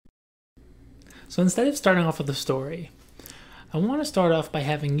So instead of starting off with a story, I want to start off by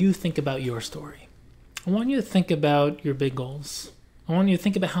having you think about your story. I want you to think about your big goals. I want you to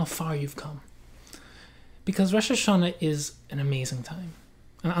think about how far you've come. Because Rosh Hashanah is an amazing time.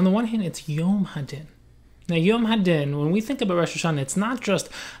 And on the one hand, it's Yom Hadin. Now, Yom Hadin, when we think about Rosh Hashanah, it's not just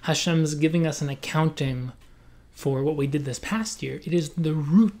Hashem's giving us an accounting for what we did this past year. It is the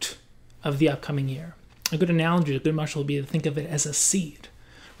root of the upcoming year. A good analogy, a good mashal would be to think of it as a seed.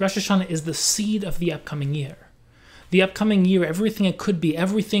 Rosh Hashanah is the seed of the upcoming year. The upcoming year, everything it could be,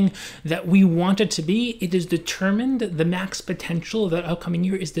 everything that we want it to be, it is determined, the max potential of that upcoming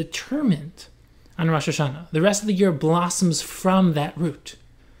year is determined on Rosh Hashanah. The rest of the year blossoms from that root.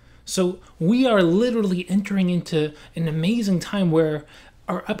 So we are literally entering into an amazing time where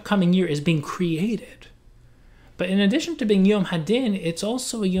our upcoming year is being created. But in addition to being Yom Hadin, it's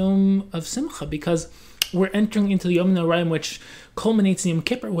also a Yom of Simcha, because we're entering into the Yom Noraim, which culminates in Yom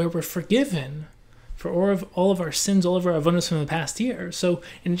Kippur, where we're forgiven for all of our sins, all of our avonos from the past year. So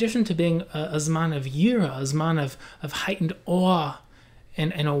in addition to being a Zman of Yira, a Zman of heightened awe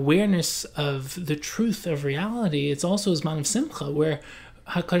and awareness of the truth of reality, it's also a Zman of Simcha, where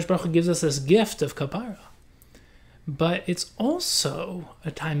HaKadosh Baruch Hu gives us this gift of Kapara. But it's also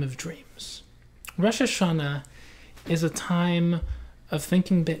a time of dreams. Rosh Hashanah is a time of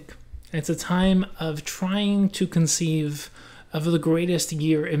thinking big. It's a time of trying to conceive of the greatest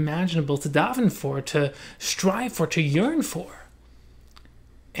year imaginable, to daven for, to strive for, to yearn for.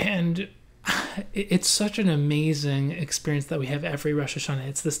 And it's such an amazing experience that we have every Rosh Hashanah.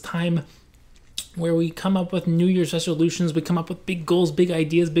 It's this time where we come up with New Year's resolutions, we come up with big goals, big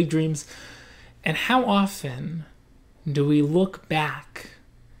ideas, big dreams. And how often do we look back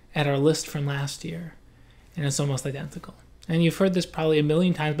at our list from last year and it's almost identical? And you've heard this probably a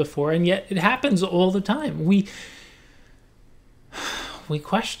million times before, and yet it happens all the time. We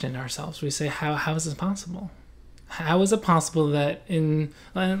question ourselves. We say, how is this possible? How is it possible that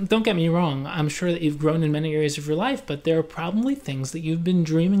don't get me wrong, I'm sure that you've grown in many areas of your life, but there are probably things that you've been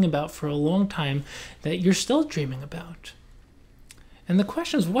dreaming about for a long time that you're still dreaming about. And the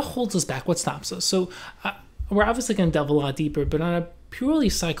question is, what holds us back? What stops us? So we're obviously going to delve a lot deeper, but on a purely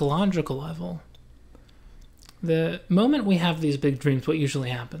psychological level, the moment we have these big dreams, what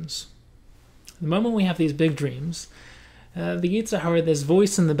usually happens? The moment we have these big dreams, the Yetzer Hara, this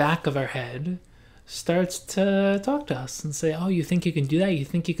voice in the back of our head, starts to talk to us and say, oh, you think you can do that? You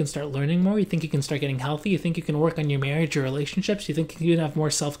think you can start learning more? You think you can start getting healthy? You think you can work on your marriage or relationships? You think you can have more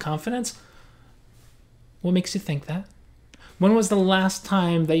self-confidence? What makes you think that? When was the last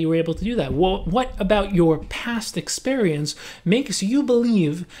time that you were able to do that? Well, what about your past experience makes you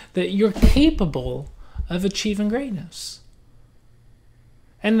believe that you're capable of achieving greatness?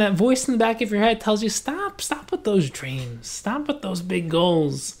 And that voice in the back of your head tells you, stop with those dreams. Stop with those big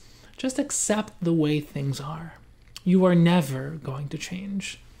goals. Just accept the way things are. You are never going to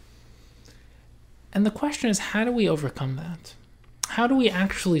change. And the question is, how do we overcome that? How do we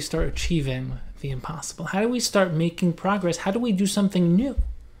actually start achieving the impossible? How do we start making progress? How do we do something new?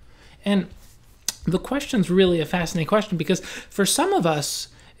 And the question's really a fascinating question, because for some of us,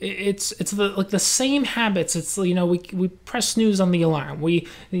 it's the same habits. It's, we press snooze on the alarm. We,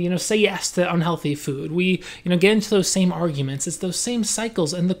 say yes to unhealthy food. We, get into those same arguments. It's those same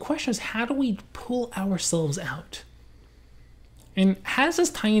cycles. And the question is, how do we pull ourselves out? And how does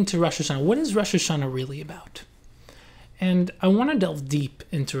this tie into Rosh Hashanah? What is Rosh Hashanah really about? And I want to delve deep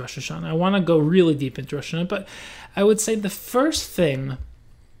into Rosh Hashanah. I want to go really deep into Rosh Hashanah. But I would say the first thing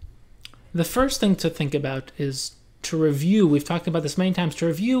to think about is to review, we've talked about this many times, to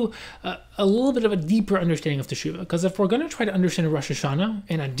review a little bit of a deeper understanding of Teshuvah. Because if we're going to try to understand Rosh Hashanah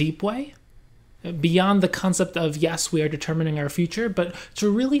in a deep way, beyond the concept of, yes, we are determining our future, but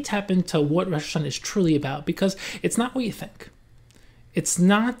to really tap into what Rosh Hashanah is truly about, because it's not what you think. It's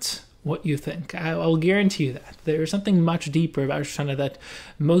not what you think. I will guarantee you that. There is something much deeper about Rosh Hashanah that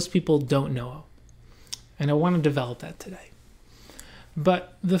most people don't know. And I want to develop that today.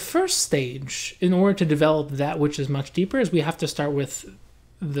 But the first stage, in order to develop that which is much deeper, is we have to start with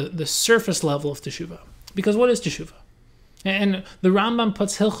the surface level of Teshuvah. Because what is Teshuvah? And the Rambam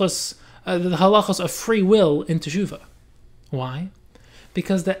puts the halachos of free will in Teshuvah. Why?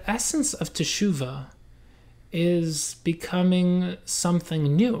 Because the essence of Teshuvah is becoming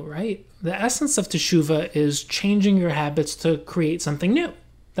something new, right? The essence of Teshuvah is changing your habits to create something new.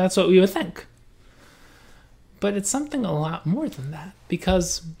 That's what we would think. But it's something a lot more than that,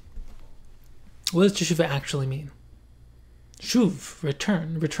 because what does Teshuvah actually mean? Shuv,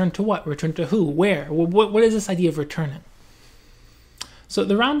 return. Return to what? Return to who? Where? What is this idea of returning? So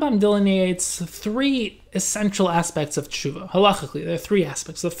the Rambam delineates three essential aspects of tshuva. Halachically, there are three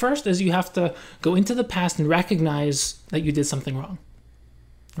aspects. The first is you have to go into the past and recognize that you did something wrong.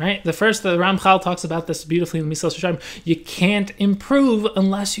 Right? The Ramchal talks about this beautifully in the Mesilas Yesharim. You can't improve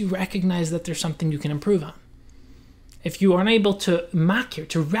unless you recognize that there's something you can improve on. If you are unable to makir,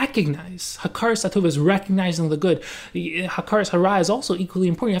 to recognize, Hakaras HaTov is recognizing the good. Hakaras Hara is also equally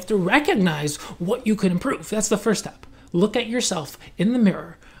important. You have to recognize what you could improve. That's the first step. Look at yourself in the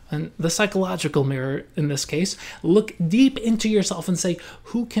mirror, and the psychological mirror in this case. Look deep into yourself and say,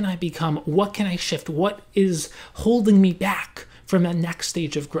 who can I become? What can I shift? What is holding me back from that next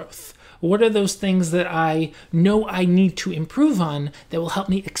stage of growth? What are those things that I know I need to improve on that will help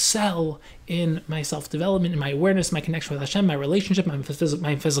me excel in my self-development, in my awareness, my connection with Hashem, my relationship, my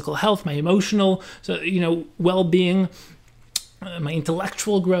physical health, my emotional, well-being, my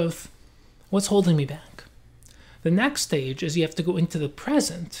intellectual growth? What's holding me back? The next stage is you have to go into the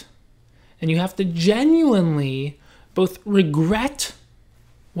present, and you have to genuinely both regret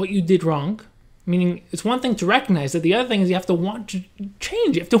what you did wrong, meaning it's one thing to recognize it, the other thing is you have to want to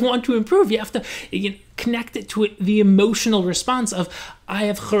change, you have to want to improve, you have to connect it to the emotional response of, I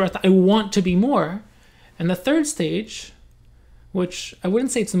have churat, I want to be more. And the third stage, which I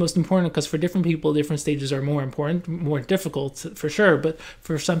wouldn't say it's the most important, because for different people, different stages are more important, more difficult for sure, but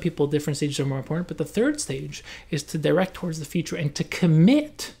for some people, different stages are more important. But the third stage is to direct towards the future and to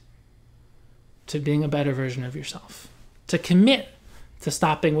commit to being a better version of yourself, to commit to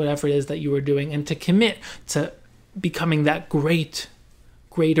stopping whatever it is that you were doing, and to commit to becoming that greater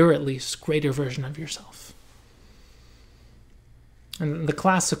version of yourself. And the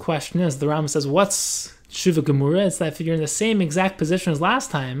classic question is, the Rambam says, what's Tshuva Gemura? It's that if you're in the same exact position as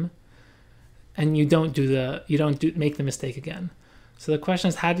last time, and you don't make the mistake again. So the question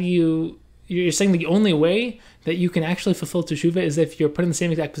is, you're saying the only way that you can actually fulfill Teshuvah is if you're put in the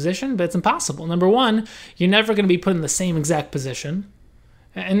same exact position, but it's impossible. Number one, you're never going to be put in the same exact position.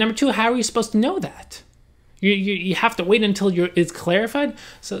 And number two, how are you supposed to know that? You have to wait until it's clarified.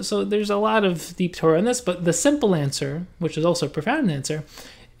 So there's a lot of deep Torah in this, but the simple answer, which is also a profound answer,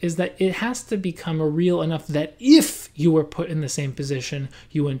 is that it has to become real enough that if you were put in the same position,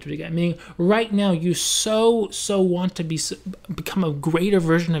 you wouldn't do it again. Meaning, right now, you so want to become a greater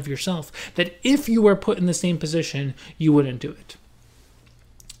version of yourself that if you were put in the same position, you wouldn't do it.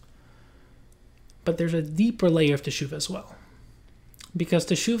 But there's a deeper layer of teshuvah as well. Because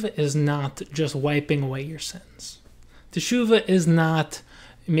teshuvah is not just wiping away your sins. Teshuvah is not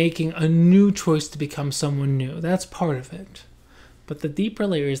making a new choice to become someone new. That's part of it. But the deeper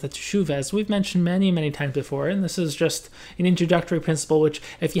layer is that teshuvah, as we've mentioned many, many times before, and this is just an introductory principle, which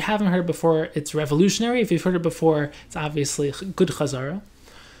if you haven't heard it before, it's revolutionary. If you've heard it before, it's obviously good chazara.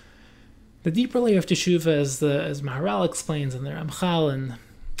 The deeper layer of teshuvah, as Maharal explains in their Ramchal, and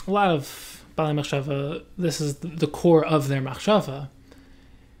a lot of Balei Machshava, this is the core of their Machshava,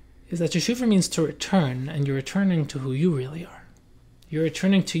 is that teshuvah means to return, and you're returning to who you really are. You're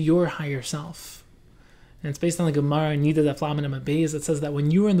returning to your higher self. And it's based on the Gemara, Nida Daf Lamed Amud Beis, that says that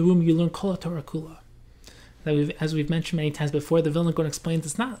when you are in the womb, you learn Kol HaTorah Kula. That as we've mentioned many times before, the Vilna Gaon explains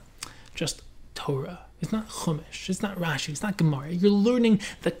it's not just Torah, it's not Chumash, it's not Rashi, it's not Gemara. You're learning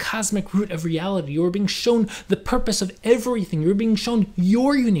the cosmic root of reality. You're being shown the purpose of everything. You're being shown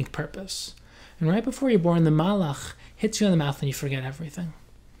your unique purpose. And right before you're born, the Malach hits you in the mouth and you forget everything.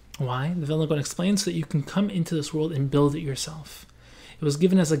 Why? The Vilna Gaon explains so that you can come into this world and build it yourself. It was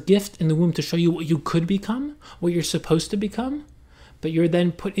given as a gift in the womb to show you what you could become, what you're supposed to become, but you're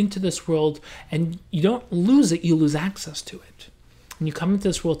then put into this world and you don't lose it, you lose access to it. And you come into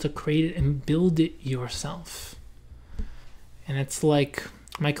this world to create it and build it yourself. And it's like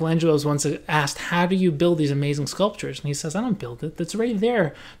Michelangelo was once asked, how do you build these amazing sculptures? And he says, I don't build it. It's right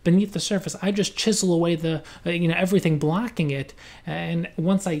there beneath the surface. I just chisel away the everything blocking it. And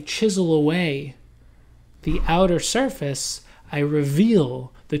once I chisel away the outer surface, I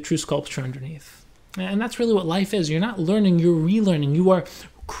reveal the true sculpture underneath. And that's really what life is. You're not learning, you're relearning. You are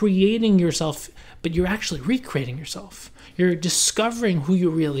creating yourself, but you're actually recreating yourself. You're discovering who you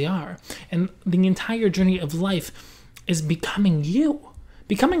really are. And the entire journey of life is becoming you.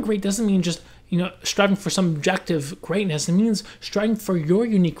 Becoming great doesn't mean just, striving for some objective greatness. It means striving for your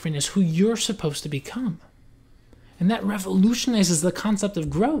unique greatness, who you're supposed to become. And that revolutionizes the concept of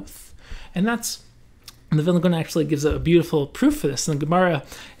growth. And that's the Vilna Gaon actually gives a beautiful proof for this in the Gemara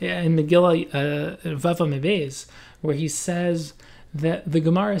in Megillah Vav Amud Beis, where he says that the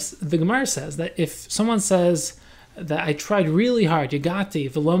Gemara says that if someone says that I tried really hard,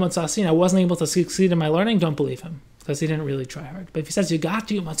 Yagati, v'lo matzasi, I wasn't able to succeed in my learning, don't believe him, because he didn't really try hard. But if he says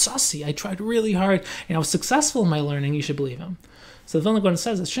Yagati matzasi, I tried really hard and I was successful in my learning, you should believe him. So the Vilna Gaon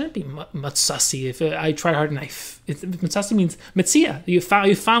says it shouldn't be matsasi. If I try hard and matsasi means mitzia. You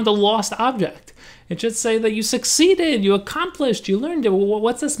found a lost object. It should say that you succeeded, you accomplished, you learned it.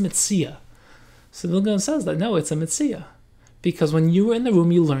 What's this mitzia? So the Vilna Gaon says that no, it's a mitzia, because when you were in the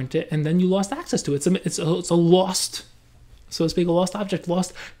room, you learned it, and then you lost access to it. It's a lost, so to speak, a lost object,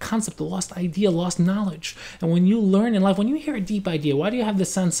 lost concept, a lost idea, lost knowledge. And when you learn in life, when you hear a deep idea, why do you have the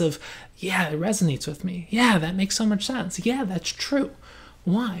sense of, yeah, it resonates with me. Yeah, that makes so much sense. Yeah, that's true.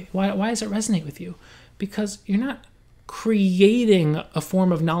 Why? Why does it resonate with you? Because you're not creating a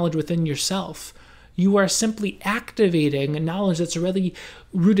form of knowledge within yourself. You are simply activating a knowledge that's already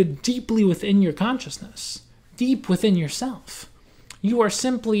rooted deeply within your consciousness, deep within yourself. You are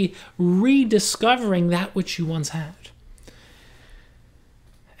simply rediscovering that which you once had.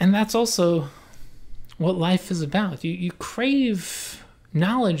 And that's also what life is about. You crave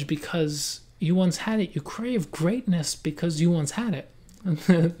knowledge because you once had it. You crave greatness because you once had it. And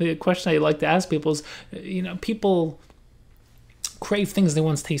the question I like to ask people is, people crave things they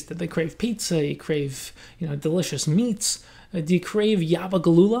once tasted. They crave pizza. You crave, delicious meats. Do you crave yaba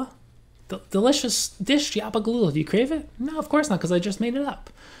galula? Delicious dish, yaba galula. Do you crave it? No, of course not, because I just made it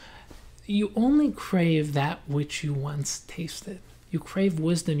up. You only crave that which you once tasted. You crave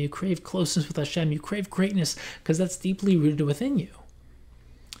wisdom, you crave closeness with Hashem, you crave greatness, because that's deeply rooted within you.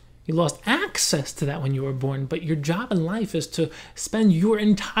 You lost access to that when you were born, but your job in life is to spend your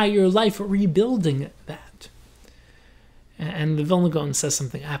entire life rebuilding that. And the Vilna Gaon says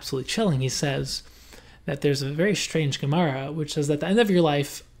something absolutely chilling. He says that there's a very strange Gemara, which says that at the end of your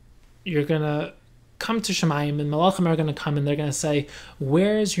life, you're going to come to Shemayim, and Malachim are going to come, and they're going to say,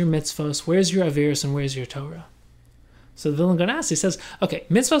 where's your mitzvos, where's your avirus, and where's your Torah? So the Vilna Gaon asks, he says, okay,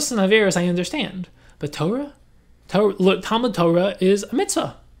 mitzvahs and averus I understand, but Torah, Talmud Torah is a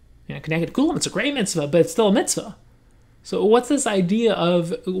mitzvah. Connected Kulam, it's a great mitzvah, but it's still a mitzvah. So what's this idea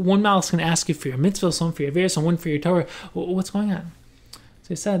of one malach is going to ask you for your mitzvah, one for your averus, and one for your Torah? What's going on? So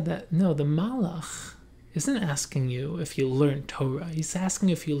he said that, no, the malach isn't asking you if you learned Torah. He's asking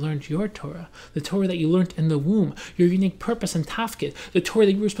if you learned your Torah, the Torah that you learned in the womb, your unique purpose and tafkid, the Torah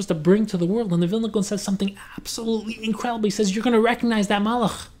that you were supposed to bring to the world. And the Vilna Gaon says something absolutely incredible. He says you're going to recognize that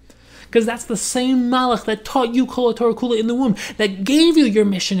malach, because that's the same malach that taught you Kol Torah Kula in the womb, that gave you your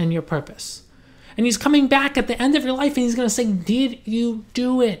mission and your purpose. And he's coming back at the end of your life, and he's going to say, did you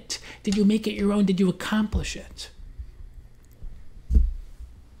do it? Did you make it your own? Did you accomplish it?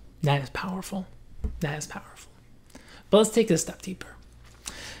 That is powerful. That is powerful. But let's take it a step deeper.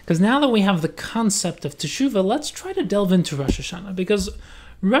 Because now that we have the concept of Teshuvah, let's try to delve into Rosh Hashanah. Because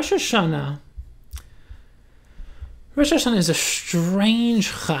Rosh Hashanah is a strange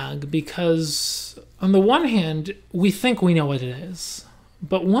chag, because on the one hand, we think we know what it is.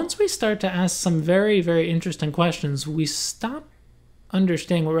 But once we start to ask some very, very interesting questions, we stop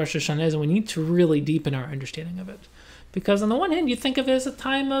understanding what Rosh Hashanah is, and we need to really deepen our understanding of it. Because on the one hand, you think of it as a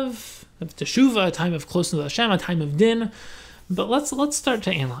time of teshuvah, a time of closeness to Hashem, a time of din. But let's start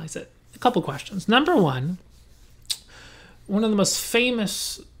to analyze it. A couple questions. Number one of the most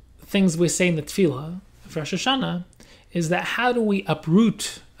famous things we say in the tefillah of Rosh Hashanah is that how do we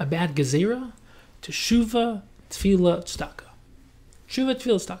uproot a bad gezerah? Teshuvah, tefillah, tzedakah. Teshuvah,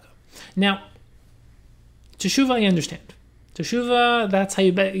 tefillah, tzedakah. Now, teshuvah, I understand. Teshuvah, that's how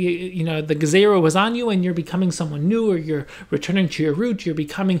the gezerah was on you, and you're becoming someone new, or you're returning to your root, you're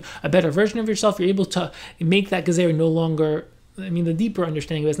becoming a better version of yourself, you're able to make that gezerah no longer, the deeper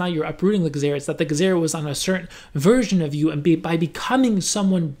understanding of it is not you're uprooting the gezerah, it's that the gezerah was on a certain version of you, and by becoming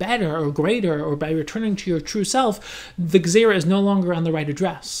someone better or greater, or by returning to your true self, the gezerah is no longer on the right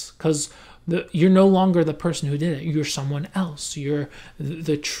address, because you're no longer the person who did it. You're someone else. You're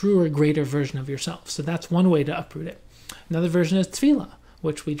the truer, greater version of yourself. So that's one way to uproot it. Another version is tefillah,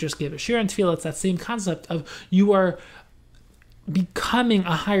 which we just gave a shir on tefillah. It's that same concept of you are becoming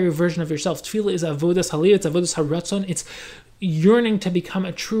a higher version of yourself. Tefillah is avodas haliyah, it's avodas haratzon. It's yearning to become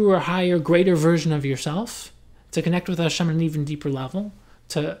a truer, higher, greater version of yourself, to connect with Hashem on an even deeper level,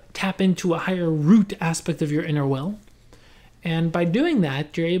 to tap into a higher root aspect of your inner will. And by doing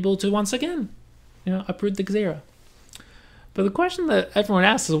that, you're able to, once again, uproot the gezerah. But the question that everyone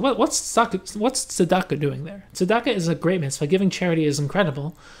asks is, what's tzedakah doing there? Tzedakah is a great mitzvah. Giving charity is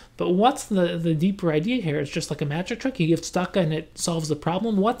incredible. But what's the deeper idea here? It's just like a magic trick. You give tzedakah and it solves the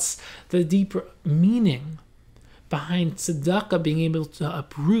problem. What's the deeper meaning behind tzedakah being able to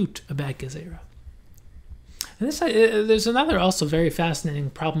uproot a bad gezerah? And there's another also very fascinating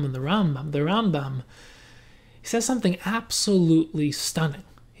problem in the Rambam. The Rambam, he says something absolutely stunning.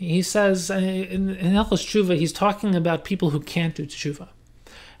 He says in Hilchos Teshuvah, he's talking about people who can't do teshuvah.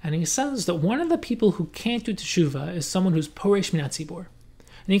 And he says that one of the people who can't do teshuva is someone who's poresh min hatzibur.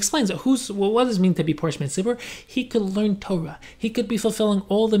 And he explains that what does it mean to be poresh min hatzibur? He could learn Torah. He could be fulfilling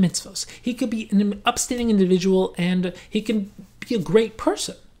all the mitzvos. He could be an upstanding individual, and he can be a great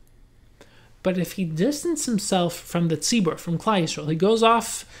person. But if he distances himself from the tzibur, from Klal Yisrael, he goes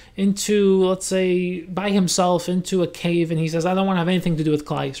off into, let's say, by himself into a cave, and he says, I don't want to have anything to do with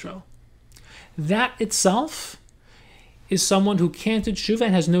Klal Yisrael. That itself is someone who can't do tshuva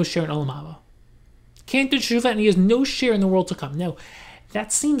and has no share in Olam Haba. Can't do tshuva and he has no share in the world to come. Now,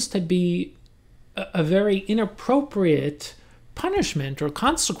 that seems to be a very inappropriate punishment or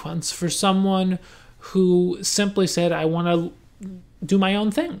consequence for someone who simply said, I want to do my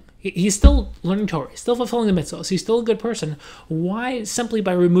own thing. He's still learning Torah, he's still fulfilling the mitzvahs, he's still a good person. Why, simply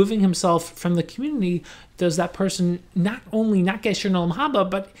by removing himself from the community, does that person not only not get share in Olam Haba,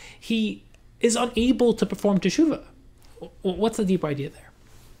 but he is unable to perform teshuva? What's the deeper idea there?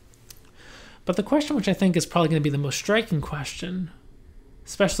 But the question, which I think is probably going to be the most striking question,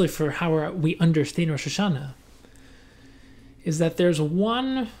 especially for how we understand Rosh Hashanah, is that there's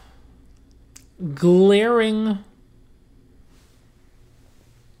one glaring,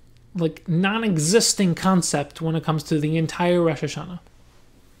 non-existing concept when it comes to the entire Rosh Hashanah.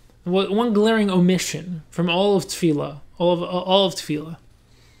 One glaring omission from all of Tefillah, all of Tefillah.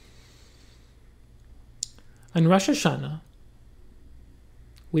 On Rosh Hashanah,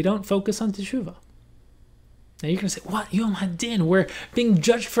 we don't focus on Teshuvah. Now you're going to say, what? Yom Hadin, we're being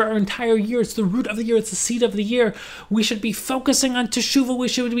judged for our entire year. It's the root of the year. It's the seed of the year. We should be focusing on Teshuvah. We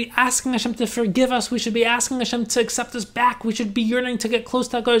should be asking Hashem to forgive us. We should be asking Hashem to accept us back. We should be yearning to get close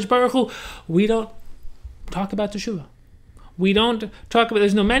to HaKadosh Baruch Hu. We don't talk about Teshuvah. We don't talk about,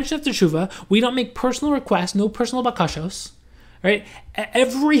 there's no mention of Teshuvah. We don't make personal requests, no personal bakashos. Right?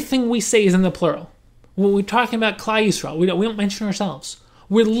 Everything we say is in the plural. When we're talking about Klal Yisrael, we don't mention ourselves.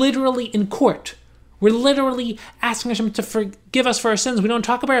 We're literally in court. We're literally asking Hashem to forgive us for our sins. We don't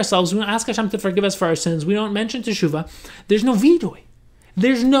talk about ourselves. We don't ask Hashem to forgive us for our sins. We don't mention Teshuvah. There's no vidui.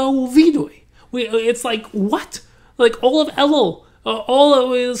 There's no vidui. It's like, what? Like all of Elul, all of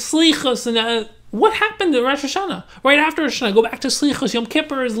Slichos, and what happened to Rosh Hashanah? Right after Rosh Hashanah, go back to Slichos. Yom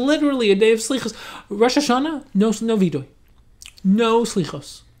Kippur is literally a day of Slichos. Rosh Hashanah, no vidui. No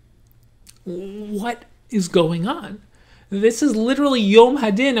Slichos. What is going on? This is literally Yom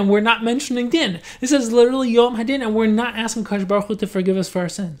Hadin, and we're not mentioning Din. This is literally Yom Hadin, and we're not asking Kadosh Baruch Hu to forgive us for our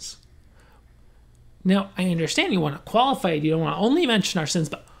sins. Now, I understand you want to qualify it. You don't want to only mention our sins,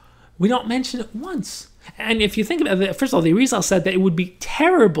 but we don't mention it once. And if you think about it, first of all, the Arizal said that it would be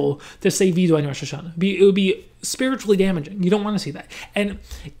terrible to say Vidu on Rosh Hashanah. It would be spiritually damaging. You don't want to see that. And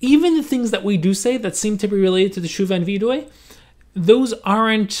even the things that we do say that seem to be related to the Shuvah and Vidui, those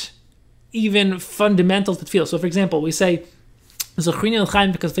aren't even fundamental to feel. So, for example, we say Zochrini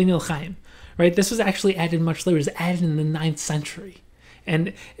l'chaim because Veni l'chaim, right? This was actually added much later. It was added in the 9th century,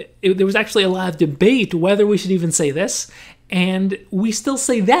 and there was actually a lot of debate whether we should even say this, and we still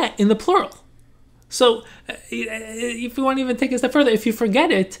say that in the plural. So, if you want to even take it a step further, if you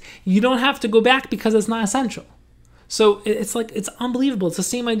forget it, you don't have to go back because it's not essential. So it's unbelievable. It's the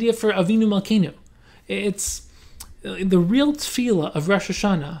same idea for Avinu Malkeinu. It's the real tefillah of Rosh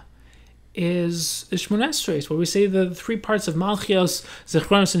Hashanah is Shmoneh Esrei, where we say the 3 parts of Malchios,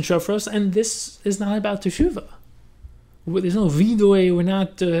 Zechronos, and Shofros, and this is not about Teshuvah. There's no vidui, we're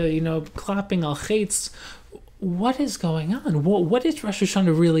not, clapping al chetz. What is going on? What is Rosh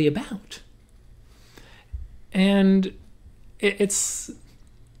Hashanah really about? And it's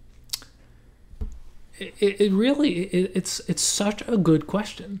such a good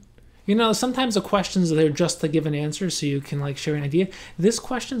question. Sometimes the questions, they're just to give an answer so you can share an idea. This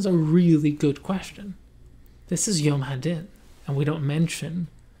question's a really good question. This is Yom Hadin, and we don't mention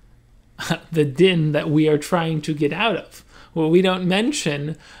the din that we are trying to get out of. Well, we don't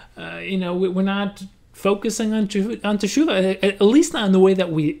mention, we're not focusing on Teshuvah, at least not in the way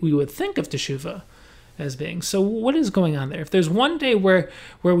that we would think of Teshuvah as being. So what is going on there? If there's one day where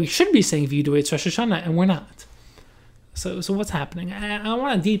we should be saying Vidui, it's Rosh Hashanah, and we're not. So what's happening? I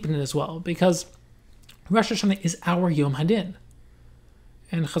want to deepen it as well, because Rosh Hashanah is our Yom Hadin.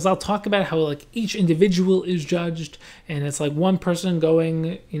 And Chazal talk about how each individual is judged, and it's one person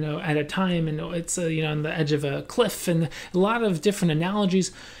going, at a time, and it's on the edge of a cliff, and a lot of different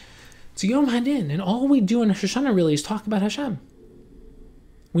analogies. It's Yom Hadin, and all we do in Rosh Hashanah really is talk about Hashem.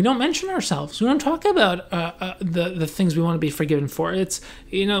 We don't mention ourselves. We don't talk about the things we want to be forgiven for. It's,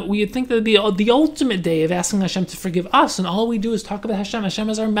 we think that the ultimate day of asking Hashem to forgive us, and all we do is talk about Hashem. Hashem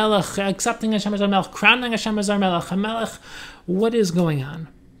as our Melech, accepting Hashem as our Melech, crowning Hashem as our Melech. Melech, what is going on?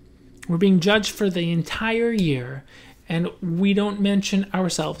 We're being judged for the entire year, and we don't mention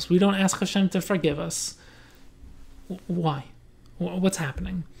ourselves. We don't ask Hashem to forgive us. Why? What's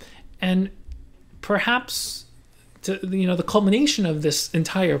happening? And perhaps the culmination of this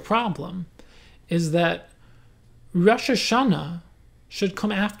entire problem is that Rosh Hashanah should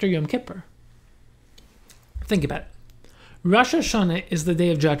come after Yom Kippur. Think about it. Rosh Hashanah is the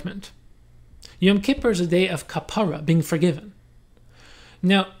day of judgment. Yom Kippur is a day of kapara, being forgiven.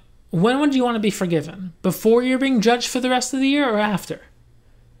 Now, when would you want to be forgiven? Before you're being judged for the rest of the year or after?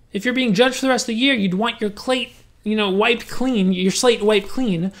 If you're being judged for the rest of the year, you'd want your slate, wiped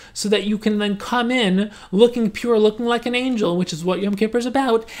clean, so that you can then come in looking pure, looking like an angel, which is what Yom Kippur is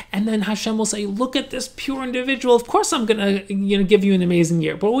about. And then Hashem will say, look at this pure individual. Of course I'm going to give you an amazing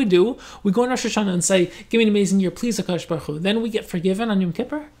year. But what we do, we go in Rosh Hashanah and say, give me an amazing year, please, HaKadosh Baruch Hu. Then we get forgiven on Yom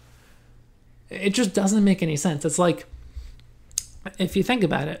Kippur? It just doesn't make any sense. It's like, if you think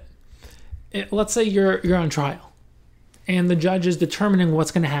about it, let's say you're on trial and the judge is determining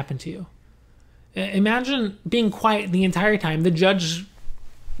what's going to happen to you. Imagine being quiet the entire time. The judge,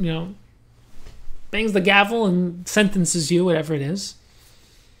 bangs the gavel and sentences you, whatever it is.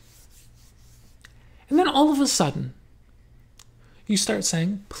 And then all of a sudden, you start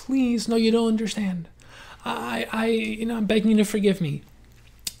saying, please, no, you don't understand. I'm begging you to forgive me.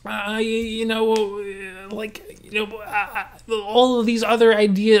 All of these other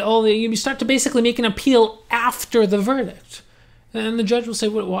ideas, you start to basically make an appeal after the verdict. And the judge will say,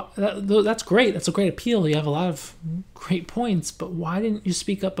 that's great. That's a great appeal. You have a lot of great points, but why didn't you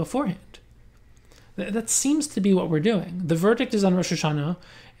speak up beforehand? That seems to be what we're doing. The verdict is on Rosh Hashanah,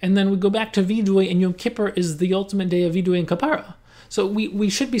 and then we go back to Vidui, and Yom Kippur is the ultimate day of Vidui and Kapara. So we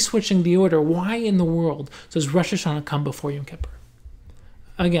should be switching the order. Why in the world does Rosh Hashanah come before Yom Kippur?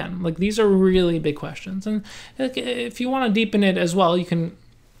 Again, these are really big questions. And if you want to deepen it as well,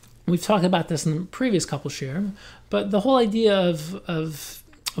 we've talked about this in the previous couple shir, but the whole idea of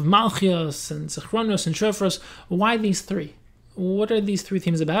Malchios and Zichronos and Shofros, why these three? What are these three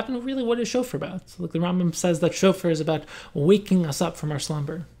themes about? And really, what is Shofar about? The Rambam says that Shofar is about waking us up from our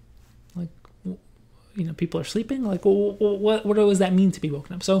slumber. People are sleeping. What does that mean to be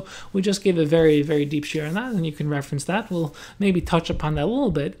woken up? So we just gave a very, very deep share on that, and you can reference that. We'll maybe touch upon that a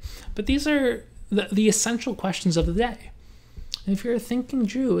little bit. But these are the essential questions of the day. And if you're a thinking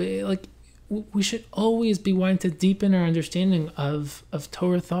Jew, we should always be wanting to deepen our understanding of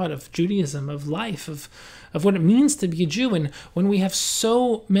Torah thought, of Judaism, of life, of what it means to be a Jew. And when we have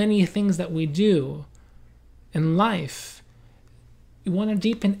so many things that we do in life, you want to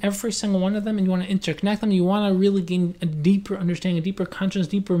deepen every single one of them, and you want to interconnect them. You want to really gain a deeper understanding, a deeper consciousness,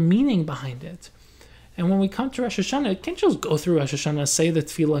 deeper meaning behind it. And when we come to Rosh Hashanah, you can't just go through Rosh Hashanah, say the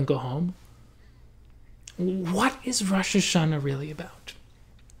tefillah, and go home. What is Rosh Hashanah really about?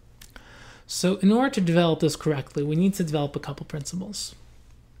 So in order to develop this correctly, we need to develop a couple principles.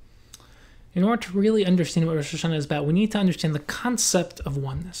 In order to really understand what Rosh Hashanah is about, we need to understand the concept of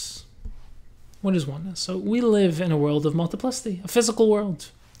oneness. What is oneness? So we live in a world of multiplicity, a physical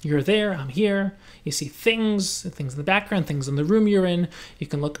world. You're there, I'm here. You see things in the background, things in the room you're in. You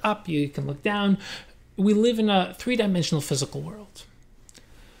can look up, you can look down. We live in a three-dimensional physical world.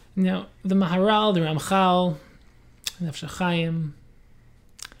 Now, the Maharal, the Ramchal, Nefesh HaChaim,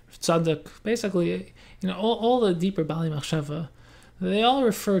 Tzadok, basically, all the deeper Bali Machshava, they all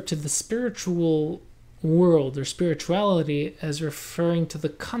refer to the spiritual world or spirituality as referring to the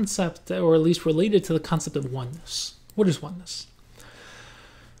concept, or at least related to the concept of oneness. What is oneness?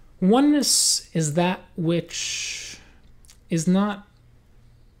 Oneness is that which is not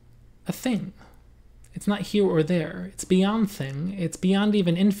a thing. It's not here or there. It's beyond thing. It's beyond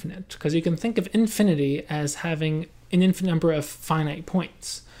even infinite, because you can think of infinity as having an infinite number of finite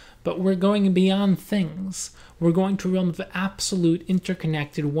points. But we're going beyond things. We're going to a realm of absolute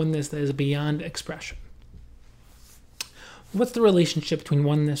interconnected oneness that is beyond expression. What's the relationship between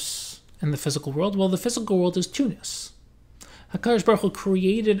oneness and the physical world? Well, the physical world is two-ness. HaKadosh Baruch Hu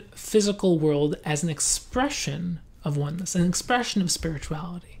created physical world as an expression of oneness, an expression of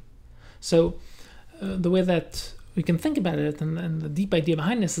spirituality. So the way that we can think about it, and the deep idea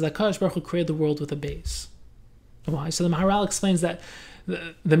behind this, is that HaKadosh Baruch Hu created the world with a base. Why? So the Maharal explains that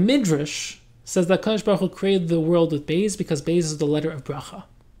the Midrash says that HaKadosh Baruch Hu created the world with Beis because Beis is the letter of bracha.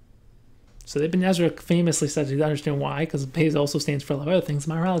 So the Ibn Ezra famously said he didn't understand why, because Beis also stands for a lot of other things.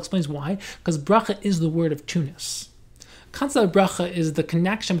 Maharal explains why, because bracha is the word of two-ness. Concept of bracha is the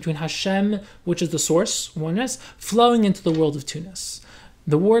connection between Hashem, which is the source, oneness, flowing into the world of two-ness.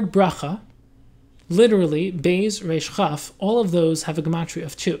 The word bracha, literally, Beis, Reish, Chaf, all of those have a gematria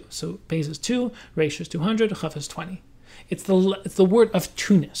of 2. So Beis is 2, Reish is 200, Chaf is 20. It's the word of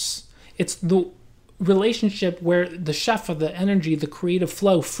two-ness. It's the relationship where the shefa, the energy, the creative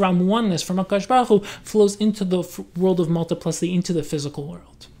flow from oneness, from HaKadosh Baruch Hu, flows into the world of multiplicity, into the physical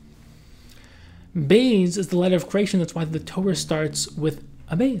world. Beis is the letter of creation. That's why the Torah starts with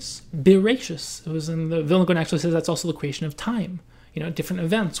a Beis. Bereshis. It was in the Vilna Gaon actually says that's also the creation of time. Different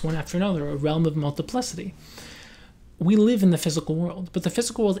events, one after another, a realm of multiplicity. We live in the physical world, but the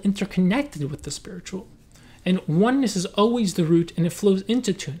physical world is interconnected with the spiritual. And oneness is always the root, and it flows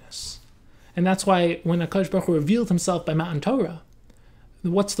into two-ness. And that's why when HaKadosh Baruch Hu revealed himself by Matan Torah,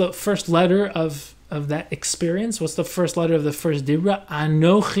 what's the first letter of that experience? What's the first letter of the first Dibra?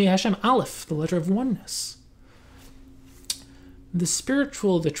 Anochi Hashem, Aleph, the letter of oneness. The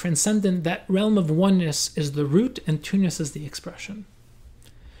spiritual, the transcendent, that realm of oneness is the root, and two-ness is the expression.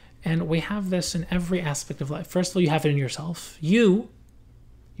 And we have this in every aspect of life. First of all, you have it in yourself. You're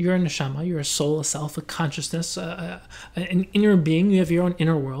a neshama, you're a soul, a self, a consciousness, an inner being. You have your own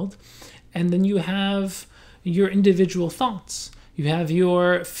inner world. And then you have your individual thoughts. You have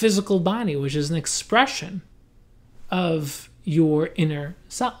your physical body, which is an expression of your inner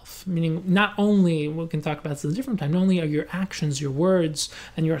self. Meaning, not only, we can talk about this at a different time, not only are your actions, your words,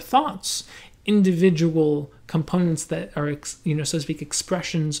 and your thoughts individual components that are, so to speak,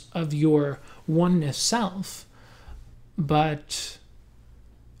 expressions of your oneness self, but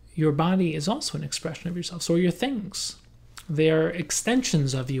your body is also an expression of yourself. So are your things. They are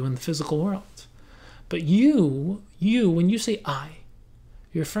extensions of you in the physical world. But you, when you say I,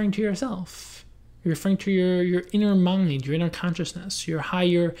 you're referring to yourself. You're referring to your inner mind, your inner consciousness, your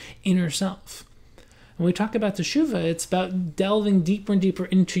higher inner self. When we talk about teshuvah, it's about delving deeper and deeper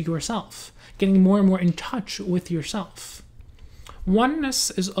into yourself, getting more and more in touch with yourself.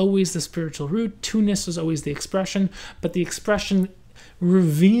 Oneness is always the spiritual root. Two-ness is always the expression, but the expression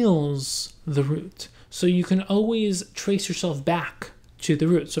reveals the root. So you can always trace yourself back to the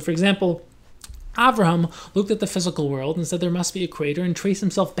root. So for example, Avraham looked at the physical world and said there must be a creator and traced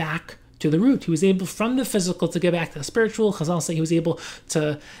himself back to the root. He was able from the physical to get back to the spiritual. Chazal say he was able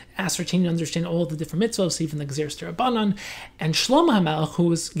to ascertain and understand all the different mitzvahs, even the Gzeres Derabanan. And Shlomo HaMelech, who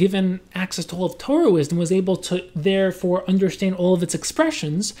was given access to all of Torah wisdom, was able to therefore understand all of its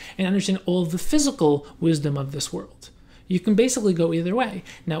expressions and understand all of the physical wisdom of this world. You can basically go either way.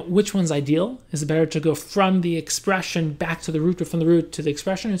 Now, which one's ideal? Is it better to go from the expression back to the root or from the root to the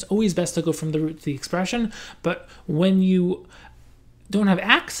expression? It's always best to go from the root to the expression. But when you don't have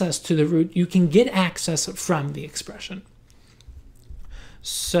access to the root, you can get access from the expression.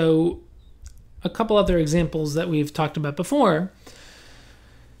 So, a couple other examples that we've talked about before.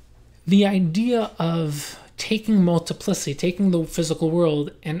 The idea of taking multiplicity, taking the physical world,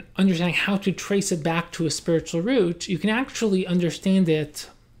 and understanding how to trace it back to a spiritual root, you can actually understand it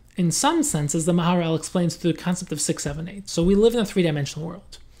in some sense, as the Maharal explains, through the concept of 6, 7, 8. So we live in a three-dimensional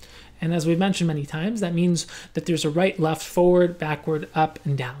world. And as we've mentioned many times, that means that there's a right, left, forward, backward, up,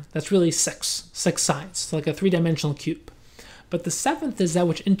 and down. That's really six sides, so like a three-dimensional cube. But the seventh is that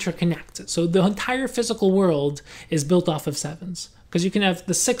which interconnects it. So the entire physical world is built off of sevens. Because you can have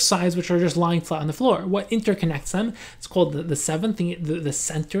the 6 sides which are just lying flat on the floor. What interconnects them? It's called the seventh, the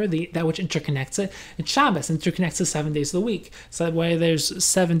center, that which interconnects it. It's Shabbos, interconnects the 7 days of the week. So that way there's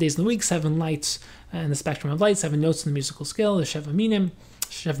 7 days in the week, 7 lights in the spectrum of light, 7 notes in the musical scale, the Sheva Minim,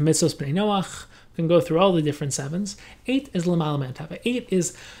 Sheva Mitzvos B'nai Noach. We can go through all the different sevens. 8 is L'mal Ma'atava. 8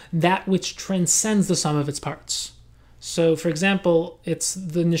 is that which transcends the sum of its parts. So, for example, it's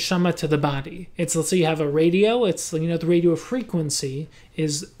the neshama to the body. Let's say you have a radio. It's, the radio frequency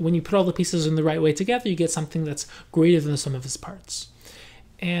is when you put all the pieces in the right way together, you get something that's greater than the sum of its parts.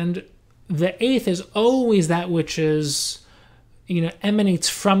 And the 8th is always that which is, emanates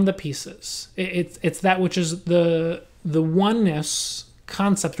from the pieces. It's that which is the oneness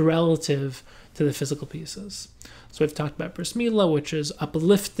concept relative to the physical pieces. So we've talked about bris milah, which is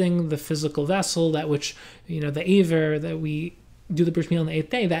uplifting the physical vessel, that which, the aver, that we do the bris milah on the 8th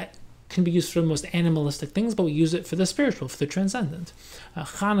day, that can be used for the most animalistic things, but we use it for the spiritual, for the transcendent.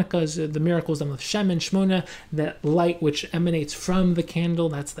 Hanukkah is the miracles done with Shem and Shmona, that light which emanates from the candle,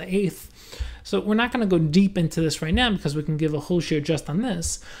 that's the 8th. So we're not going to go deep into this right now because we can give a whole share just on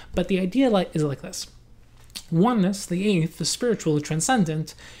this, but the idea is like this. Oneness, the 8th, the spiritual, the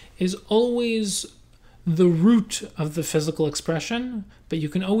transcendent, is always the root of the physical expression, but you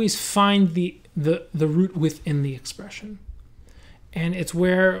can always find the root within the expression. And it's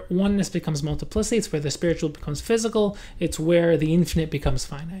where oneness becomes multiplicity, it's where the spiritual becomes physical, it's where the infinite becomes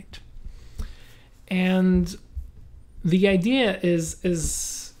finite. And the idea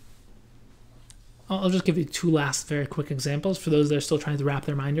is I'll just give you 2 last very quick examples for those that are still trying to wrap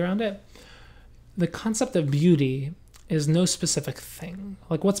their mind around it. The concept of beauty is no specific thing.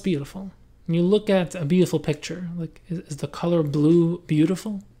 Like, what's beautiful? When you look at a beautiful picture, like, is the color blue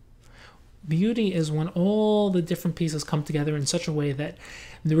beautiful? Beauty is when all the different pieces come together in such a way that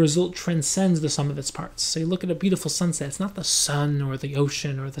the result transcends the sum of its parts. So you look at a beautiful sunset, it's not the sun or the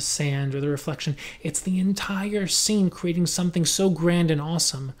ocean or the sand or the reflection, it's the entire scene creating something so grand and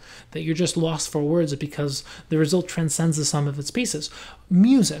awesome that you're just lost for words because the result transcends the sum of its pieces.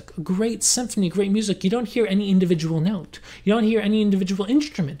 Music, great symphony, great music, you don't hear any individual note. You don't hear any individual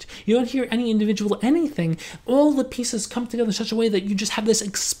instrument. You don't hear any individual anything. All the pieces come together in such a way that you just have this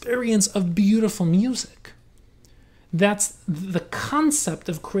experience of beautiful music. That's the concept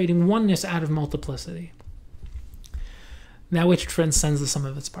of creating oneness out of multiplicity, that which transcends the sum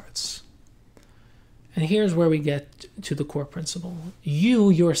of its parts. And here's where we get to the core principle. You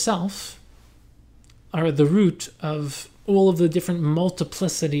yourself are the root of all of the different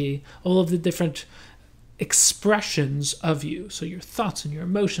multiplicity, all of the different expressions of you. So your thoughts and your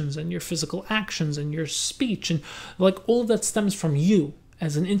emotions and your physical actions and your speech, and like all of that stems from you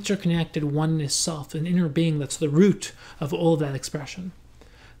as an interconnected oneness self, an inner being that's the root of all of that expression.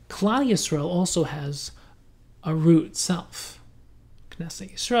 Klal Yisrael also has a root self.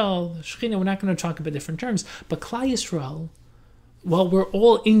 Knesset Yisrael, Shekhinah, we're not going to talk about different terms, but Klal Yisrael, while we're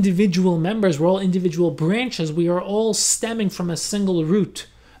all individual members, we're all individual branches, we are all stemming from a single root,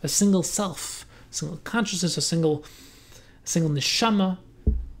 a single self, a single consciousness, a single neshama.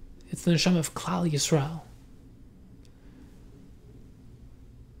 It's the neshama of Klal Yisrael.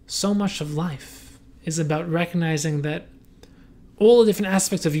 So much of life is about recognizing that all the different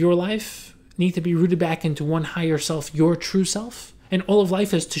aspects of your life need to be rooted back into one higher self, your true self. And all of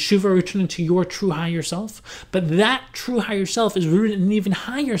life is teshuvah, returning to your true higher self. But that true higher self is rooted in an even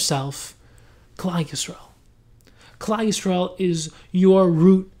higher self, Klal Yisrael. Klal Yisrael is your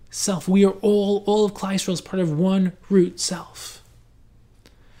root self. We are all of Klal Yisrael is part of one root self.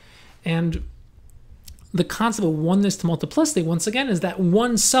 And the concept of oneness to multiplicity, once again, is that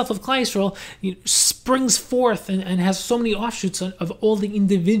one self of Klal Yisrael springs forth and has so many offshoots of all the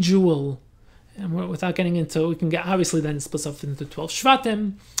individual. And without getting into, we can get obviously then splits up into 12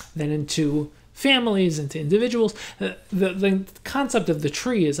 Shvatim, then into families, into individuals. The concept of the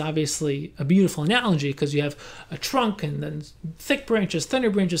tree is obviously a beautiful analogy because you have a trunk and then thick branches, thinner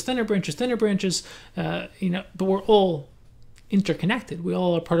branches, thinner branches, thinner branches. But we're all interconnected. We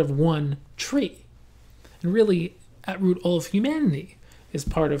all are part of one tree. And really, at root, all of humanity is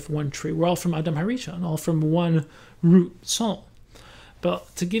part of one tree. We're all from Adam HaRishon, all from one root soul.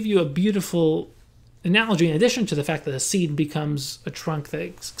 But to give you a beautiful analogy, in addition to the fact that a seed becomes a trunk that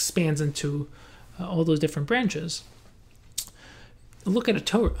expands into all those different branches, look at a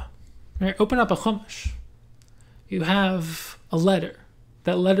Torah. Right? Open up a Chumash. You have a letter.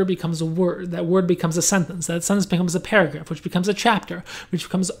 That letter becomes a word. That word becomes a sentence. That sentence becomes a paragraph, which becomes a chapter, which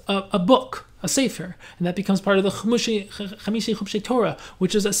becomes a book, a sefer, and that becomes part of the Chamishi Chumshei Torah,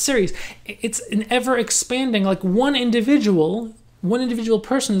 which is a series. It's an ever-expanding, like one individual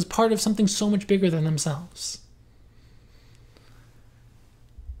person is part of something so much bigger than themselves.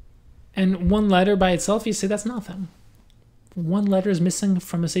 And one letter by itself, you say that's nothing. One letter is missing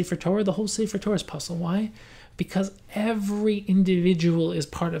from a Sefer Torah, the whole Sefer Torah is puzzle. Why? Because every individual is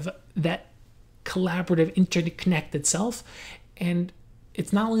part of that collaborative, interconnected self. And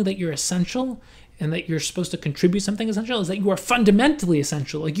it's not only that you're essential and that you're supposed to contribute something essential, it's that you are fundamentally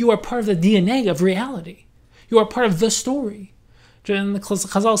essential. Like you are part of the DNA of reality. You are part of the story. And the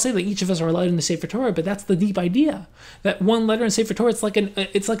Chazal say that each of us are allowed in the Sefer Torah, but that's the deep idea. That one letter in Sefer Torah, it's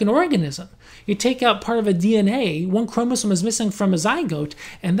like an organism. You take out part of a DNA, one chromosome is missing from a zygote,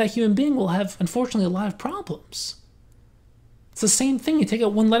 and that human being will have, unfortunately, a lot of problems. It's the same thing. You take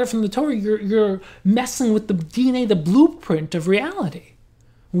out one letter from the Torah, you're messing with the DNA, the blueprint of reality.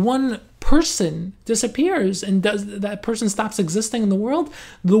 One person disappears, and that person stops existing in the world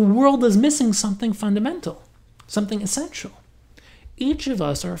is missing something fundamental, something essential. Each of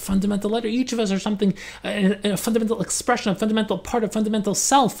us are a fundamental letter. Each of us are something, a fundamental expression, a fundamental part, a fundamental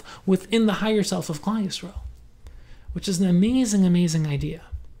self within the higher self of Klal Yisrael, which is an amazing, amazing idea.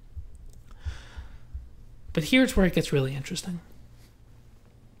 But here's where it gets really interesting.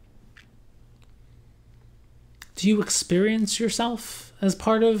 Do you experience yourself as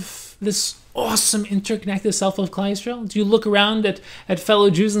part of this awesome interconnected self of Klal Yisrael? Do you look around at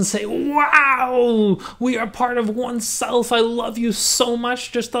fellow Jews and say, wow, we are part of one self. I love you so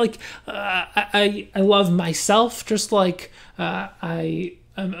much. Just like I love myself. Just like my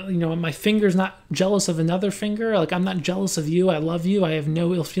finger's not jealous of another finger. Like I'm not jealous of you. I love you. I have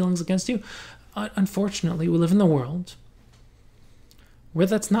no ill feelings against you. Unfortunately, we live in a world where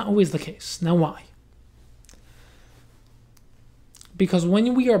that's not always the case. Now, why? Because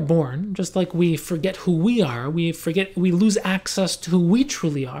when we are born, just like we forget who we are, we lose access to who we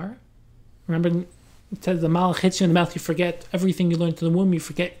truly are. Remember, it says the malach hits you in the mouth, you forget everything you learned in the womb, you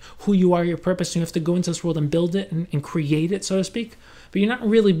forget who you are, your purpose, and you have to go into this world and build it and create it, so to speak. But you're not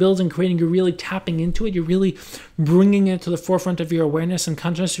really building, creating, you're really tapping into it, you're really bringing it to the forefront of your awareness and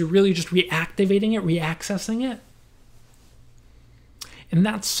consciousness, you're really just reactivating it, reaccessing it. In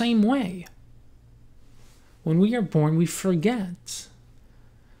that same way, when we are born, we forget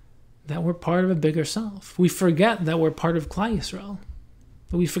that we're part of a bigger self. We forget that we're part of Klal Yisrael.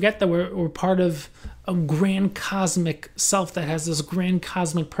 We forget that we're part of a grand cosmic self that has this grand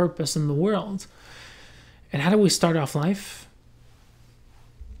cosmic purpose in the world. And how do we start off life?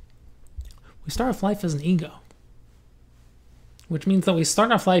 We start off life as an ego, which means that we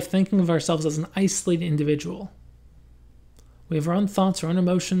start off life thinking of ourselves as an isolated individual. We have our own thoughts, our own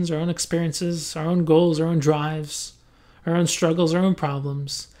emotions, our own experiences, our own goals, our own drives, our own struggles, our own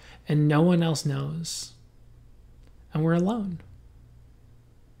problems, and no one else knows. And we're alone.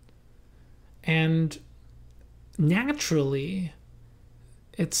 And naturally,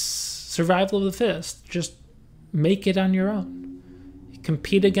 it's survival of the fittest. Just make it on your own. You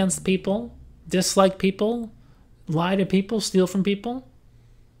compete against people, dislike people, lie to people, steal from people.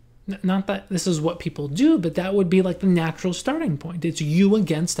 Not that this is what people do, but that would be like the natural starting point. It's you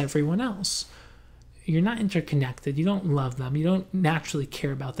against everyone else. You're not interconnected. You don't love them. You don't naturally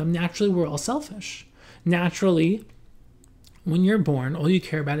care about them. Naturally, we're all selfish. Naturally, when you're born, all you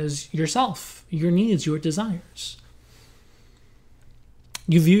care about is yourself, your needs, your desires.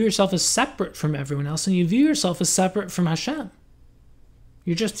 You view yourself as separate from everyone else, and you view yourself as separate from Hashem.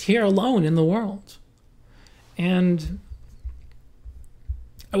 You're just here alone in the world. And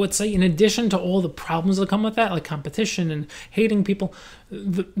I would say, in addition to all the problems that come with that, like competition and hating people,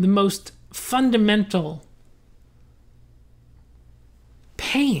 the most fundamental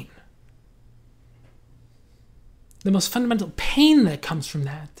pain, that comes from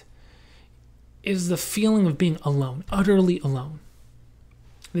that is the feeling of being alone, utterly alone.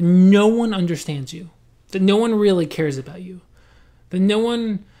 That no one understands you, that no one really cares about you, that no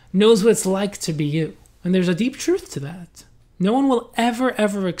one knows what it's like to be you. And there's a deep truth to that. No one will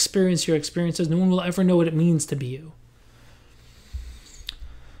ever experience your experiences. No one will ever know what it means to be you.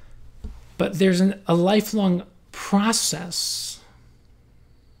 But there's a lifelong process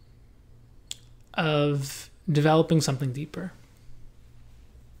of developing something deeper.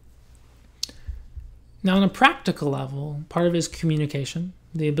 Now, on a practical level, part of it is communication,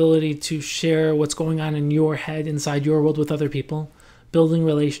 the ability to share what's going on in your head, inside your world with other people, building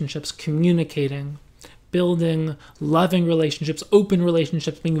relationships, communicating, building loving relationships, open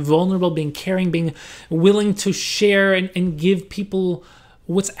relationships, being vulnerable, being caring, being willing to share and give people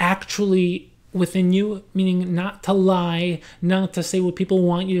what's actually within you, meaning not to lie, not to say what people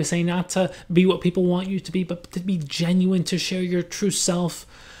want you to say, not to be what people want you to be, but to be genuine, to share your true self.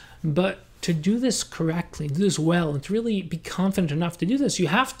 But to do this correctly, do this well, and to really be confident enough to do this, you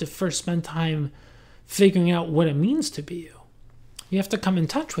have to first spend time figuring out what it means to be you. You have to come in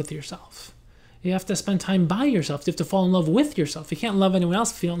touch with yourself. You have to spend time by yourself. You have to fall in love with yourself. You can't love anyone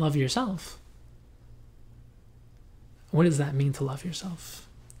else if you don't love yourself. What does that mean to love yourself?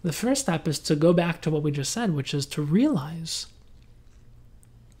 The first step is to go back to what we just said, which is to realize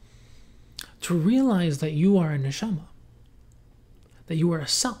that you are a neshama, that you are a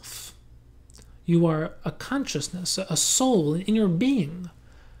self, you are a consciousness, a soul, an inner being,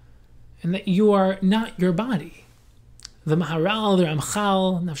 and that you are not your body. The Maharal, the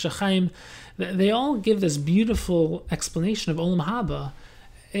Ramchal, Nefesh HaChaim, they all give this beautiful explanation of Olam Haba.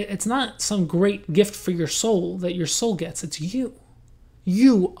 It's not some great gift for your soul that your soul gets. It's you.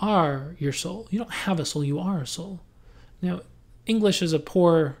 You are your soul. You don't have a soul. You are a soul. Now, English is a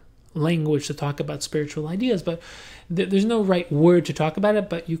poor language to talk about spiritual ideas, but there's no right word to talk about it,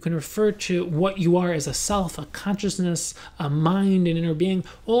 but you can refer to what you are as a self, a consciousness, a mind, an inner being.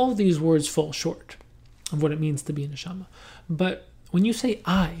 All of these words fall short of what it means to be a neshama. But when you say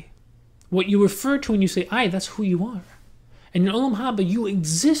I, what you refer to when you say I, that's who you are. And in Olam Haba, you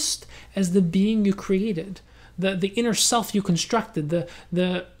exist as the being you created, the inner self you constructed,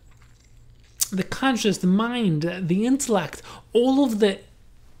 the conscious, the mind, the intellect, all of the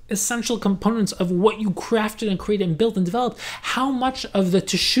essential components of what you crafted and created and built and developed. How much of the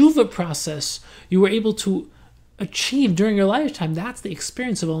teshuvah process you were able to achieve during your lifetime, that's the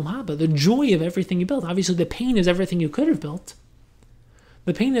experience of Olam Haba, the joy of everything you built. Obviously, the pain is everything you could have built.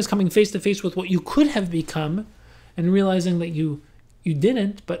 The pain is coming face to face with what you could have become and realizing that you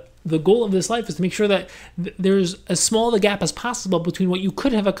didn't, but the goal of this life is to make sure that there's as small a gap as possible between what you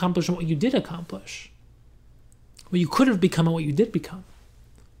could have accomplished and what you did accomplish. what you could have become and what you did become.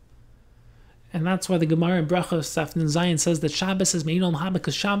 And that's why the Gemara in Brachos Saf Nun Zayin says that Shabbos is Mein Olam Haba,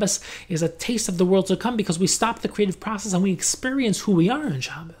 because Shabbos is a taste of the world to come, because we stop the creative process and we experience who we are in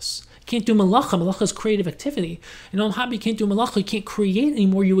Shabbos. You can't do malacha. Malacha is creative activity. In Olam Haba, you can't do malacha. You can't create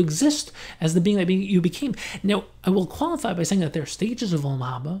anymore. You exist as the being that you became. Now, I will qualify by saying that there are stages of Olam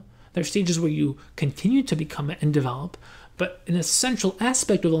Haba. There are stages where you continue to become and develop, but an essential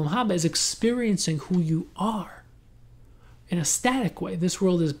aspect of Olam Haba is experiencing who you are in a static way. This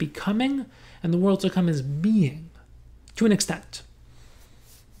world is becoming, and the world to come is being, to an extent.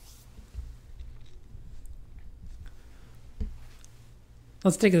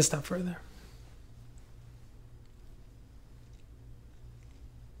 Let's take it a step further.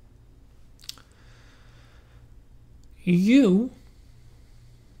 You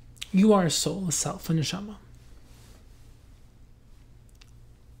are a soul, a self, a neshama.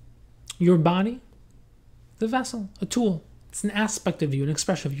 Your body, the vessel, a tool. It's an aspect of you, an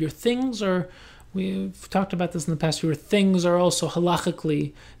expression of you. Your things are, we've talked about this in the past, your things are also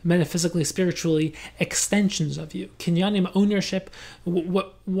halachically, metaphysically, spiritually extensions of you. Kinyanim, ownership.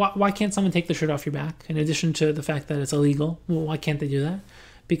 Why can't someone take the shirt off your back? In addition to the fact that it's illegal, well, why can't they do that?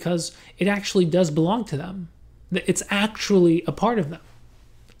 Because it actually does belong to them. It's actually a part of them.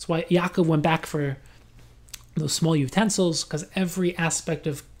 That's why Yaakov went back for those small utensils, because every aspect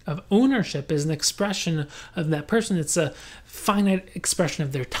of ownership is an expression of that person. It's a finite expression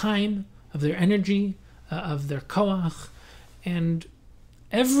of their time, of their energy, of their koach, and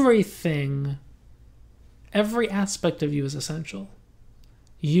everything, every aspect of you is essential.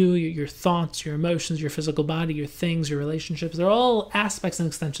 You, your thoughts, your emotions, your physical body, your things, your relationships, they're all aspects and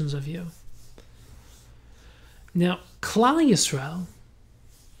extensions of you. Now, Klal Yisrael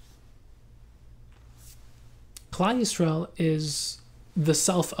is the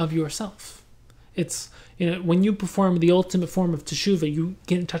self of yourself. It's, when you perform the ultimate form of teshuvah, you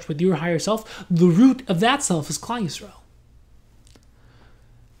get in touch with your higher self. The root of that self is Klal Yisrael.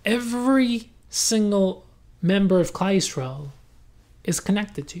 Every single member of Klal Yisrael is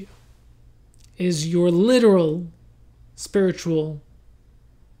connected to you, is your literal spiritual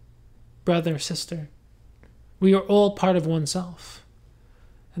brother, sister. We are all part of oneself.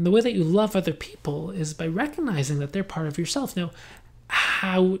 And the way that you love other people is by recognizing that they're part of yourself. Now,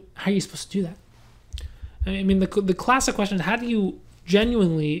 how are you supposed to do that? I mean, the classic question is, how do you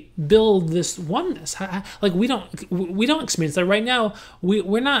genuinely build this oneness? We don't experience that right now.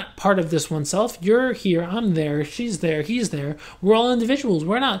 We're not part of this oneself. You're here, I'm there, she's there, he's there. We're all individuals.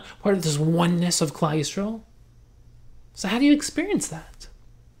 We're not part of this oneness of Klal Yisrael. So how do you experience that?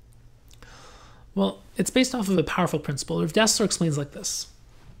 Well, it's based off of a powerful principle. Rav Dessler explains like this.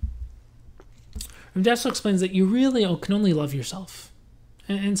 Rav Dessler explains that you really can only love yourself.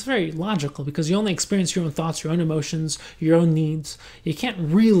 And it's very logical, because you only experience your own thoughts, your own emotions, your own needs. You can't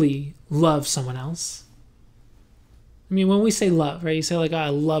really love someone else. I mean, when we say love, right? You say I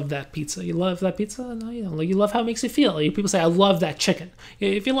love that pizza. You love that pizza? No, you don't. You love how it makes you feel. People say, I love that chicken.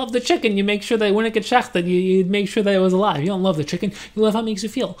 If you love the chicken, you make sure that when it gets shechted, you make sure that it was alive. You don't love the chicken. You love how it makes you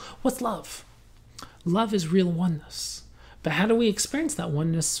feel. What's love? Love is real oneness. But how do we experience that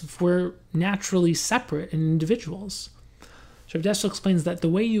oneness if we're naturally separate and individuals? So Rav Dessler explains that the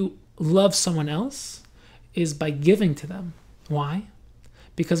way you love someone else is by giving to them. Why?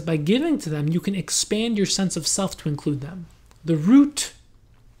 Because by giving to them, you can expand your sense of self to include them. The root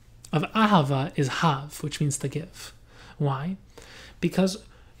of ahava is hav, which means to give. Why? Because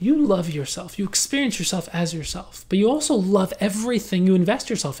you love yourself. You experience yourself as yourself. But you also love everything you invest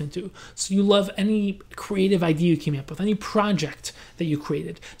yourself into. So you love any creative idea you came up with, any project that you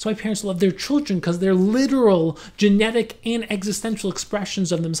created. That's why parents love their children, because they're literal genetic and existential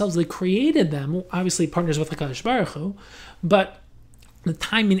expressions of themselves. They created them, obviously partners with HaKadosh Baruch Hu, but the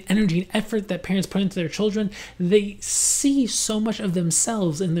time and energy and effort that parents put into their children, they see so much of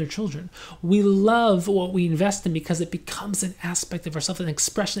themselves in their children. We love what we invest in because it becomes an aspect of ourselves, an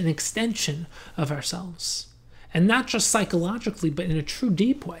expression, an extension of ourselves. And not just psychologically, but in a true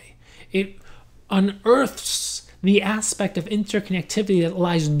deep way. It unearths the aspect of interconnectivity that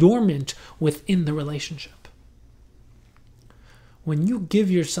lies dormant within the relationship. When you give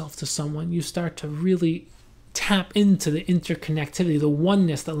yourself to someone, you start to really tap into the interconnectivity, the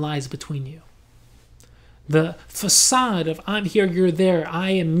oneness that lies between you. The facade of I'm here, you're there,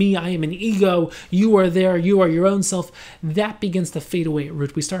 I am me, I am an ego, you are there, you are your own self, that begins to fade away at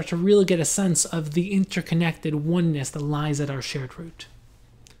root. We start to really get a sense of the interconnected oneness that lies at our shared root.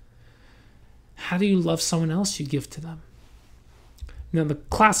 How do you love someone else? You give to them. Now, the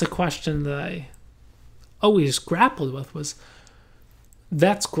classic question that I always grappled with was,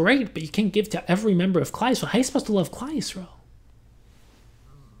 that's great, but you can't give to every member of Klal Yisrael. How are you supposed to love Klal Yisrael?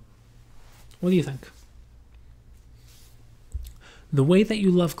 What do you think? The way that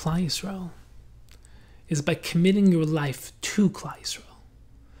you love Klal Yisrael is by committing your life to Klal Yisrael.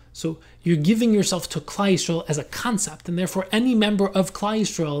 So you're giving yourself to Klal Yisrael as a concept, and therefore any member of Klal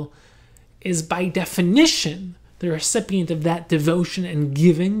Yisrael is by definition the recipient of that devotion and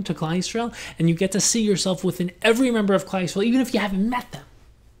giving to Klal Yisrael, and you get to see yourself within every member of Klal Yisrael, even if you haven't met them.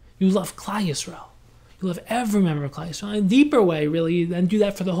 You love Klal Yisrael. You love every member of Klal Yisrael in a deeper way, really, and do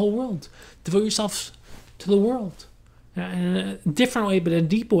that for the whole world. Devote yourself to the world. In a different way, but a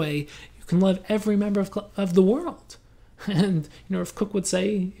deep way, you can love every member of the world. And, if Cook would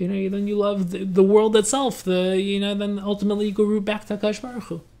say, then you love the world itself, then ultimately you go root back to HaKadosh Baruch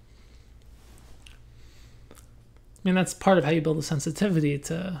Hu. I mean, that's part of how you build a sensitivity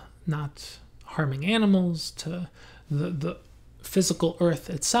to not harming animals, to the physical earth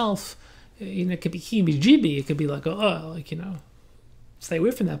itself. It could be heebie-jeebie. It could be like, stay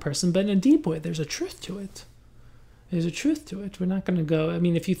away from that person. But in a deep way, there's a truth to it. There's a truth to it. We're not going to go... I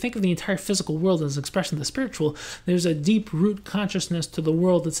mean, if you think of the entire physical world as an expression of the spiritual, there's a deep root consciousness to the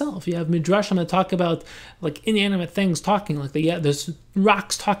world itself. You have midrashim that talk about like inanimate things talking, like there's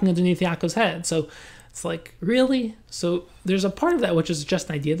rocks talking underneath Yaakov's head. So it's like, really? So there's a part of that which is just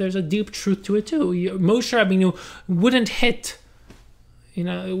an idea. There's a deep truth to it too. Moshe Rabbeinu wouldn't hit...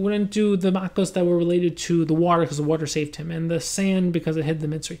 it wouldn't do the makos that were related to the water because the water saved him, and the sand because it hid the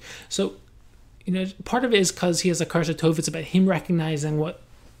mitzri. So, part of it is because he has a karsha tov. It's about him recognizing what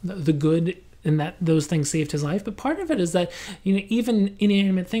the good and that those things saved his life. But part of it is that even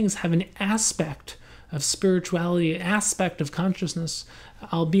inanimate things have an aspect of spirituality, an aspect of consciousness,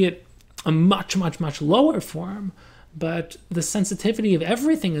 albeit a much, much, much lower form. But the sensitivity of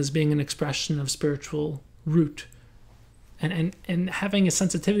everything as being an expression of spiritual root. And having a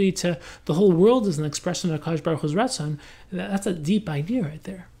sensitivity to the whole world as an expression of HaKadosh Baruch Hu's Ratzon, that's a deep idea right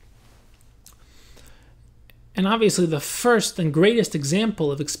there. And obviously the first and greatest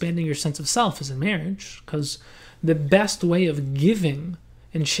example of expanding your sense of self is in marriage, because the best way of giving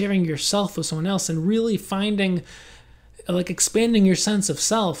and sharing yourself with someone else and really finding, expanding your sense of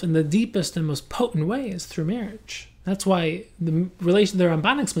self in the deepest and most potent way is through marriage. That's why the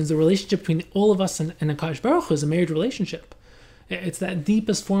Ramban explains the relationship between all of us and HaKadosh Baruch Hu is a marriage relationship. It's that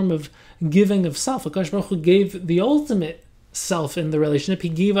deepest form of giving of self. HaKadosh Baruch Hu gave the ultimate self in the relationship. He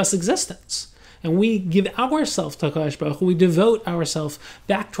gave us existence. And we give ourselves to HaKadosh Baruch Hu. We devote ourselves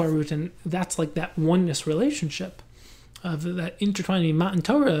back to our root, and that's like that oneness relationship of that intertwining Matan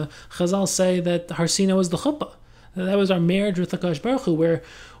Torah. Chazal say that Harsina was the chuppah. That was our marriage with HaKadosh Baruch Hu, where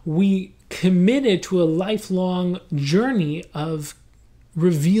we committed to a lifelong journey of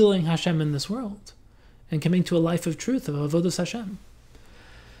revealing Hashem in this world and coming to a life of truth, of Avodas Hashem.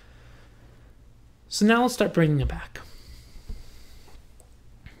 So now let's start bringing it back.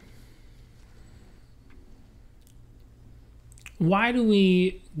 Why do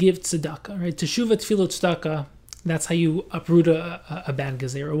we give tzedakah, right? Teshuvah, tefillah, tzedakah, that's how you uproot a bad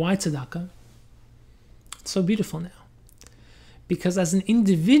gezerah. Why tzedakah? It's so beautiful now. Because as an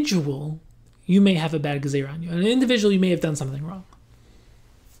individual, you may have a bad gezerah on you. As an individual, you may have done something wrong.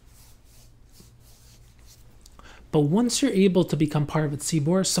 But once you're able to become part of a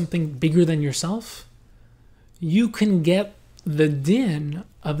tzibor, something bigger than yourself, you can get the din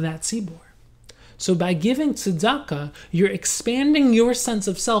of that tzibor. So by giving tzedakah, you're expanding your sense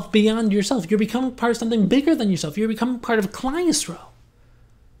of self beyond yourself. You're becoming part of something bigger than yourself. You're becoming part of Klal Yisrael.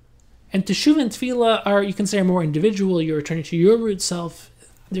 And teshuvah and tefillah are, you can say, are more individual. You're returning to your root self.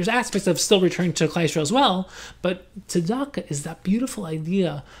 There's aspects of still returning to Klal Yisrael as well, but tzedakah is that beautiful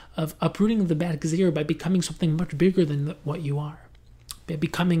idea of uprooting the bad gezerah by becoming something much bigger than what you are. By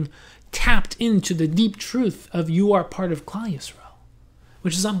becoming tapped into the deep truth of you are part of Klal Yisrael,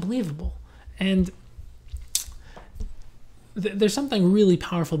 which is unbelievable. And there's something really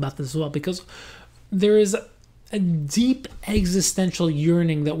powerful about this as well, because there is a deep existential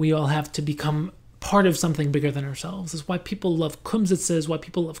yearning that we all have to become part of something bigger than ourselves. It's why people love kumsitzes, why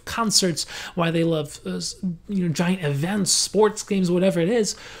people love concerts, why they love giant events, sports games, whatever it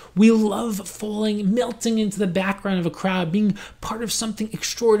is. We love melting into the background of a crowd, being part of something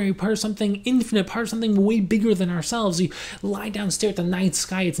extraordinary, part of something infinite, part of something way bigger than ourselves. You lie down, stare at the night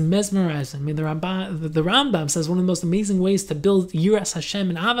sky, it's mesmerizing. I mean, the Rambam says one of the most amazing ways to build Yiras Hashem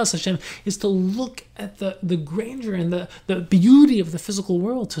and Avas Hashem is to look at the grandeur and the beauty of the physical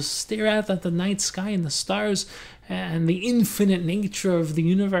world, to stare at the night sky and the stars and the infinite nature of the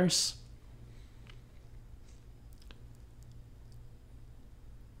universe.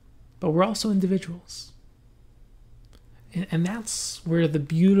 But we're also individuals. And that's where the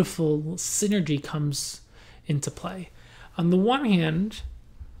beautiful synergy comes into play. On the one hand,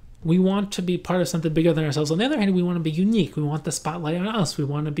 we want to be part of something bigger than ourselves. On the other hand, we want to be unique. We want the spotlight on us. We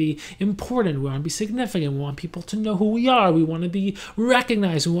want to be important. We want to be significant. We want people to know who we are. We want to be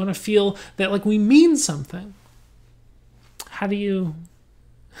recognized. We want to feel that like we mean something. How do you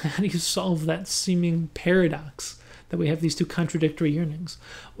solve that seeming paradox that we have these two contradictory yearnings?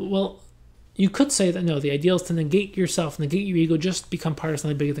 Well, you could say that no, the ideal is to negate yourself, negate your ego, just become part of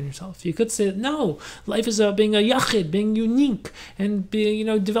something bigger than yourself. You could say that no, life is about being a yachid, being unique, and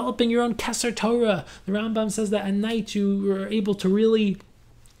developing your own Keser Torah. The Rambam says that at night you are able to really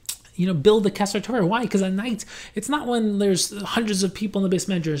build the Keser Torah. Why? Because at night, it's not when there's hundreds of people in the Beis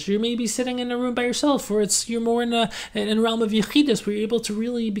Medrash. You're maybe sitting in a room by yourself, or you're more in a realm of Yechidus, where you're able to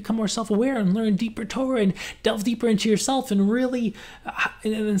really become more self-aware and learn deeper Torah and delve deeper into yourself and really,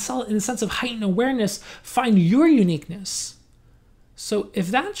 in a sense of heightened awareness, find your uniqueness. So if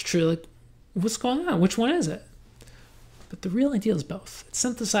that's true, like, what's going on? Which one is it? But the real ideal is both. It's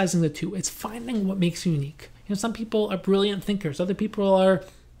synthesizing the two. It's finding what makes you unique. Some people are brilliant thinkers. Other people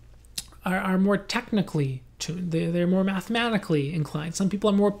are more technically tuned. They're more mathematically inclined. Some people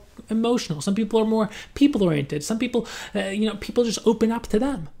are more emotional. Some people are more people-oriented. Some people, people just open up to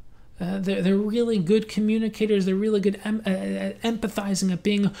them. They're really good communicators. They're really good at empathizing, at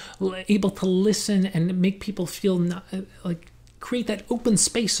being able to listen and make people feel create that open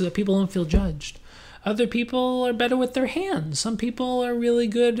space so that people don't feel judged. Other people are better with their hands. Some people are really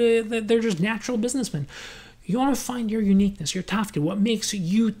good. They're just natural businessmen. You want to find your uniqueness, your tafkid, what makes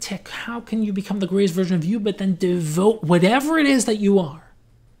you tick. How can you become the greatest version of you, but then devote whatever it is that you are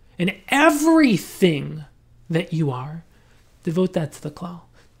and everything that you are, devote that to the Klal.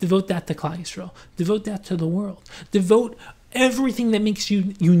 Devote that to Klal Yisrael. Devote that to the world. Devote everything that makes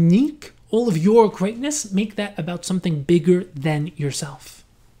you unique, all of your greatness, make that about something bigger than yourself.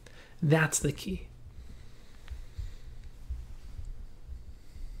 That's the key.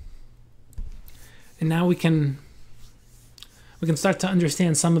 And now we can start to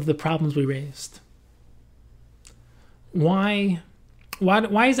understand some of the problems we raised. Why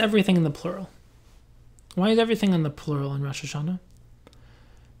is everything in the plural? Why is everything in the plural in Rosh Hashanah?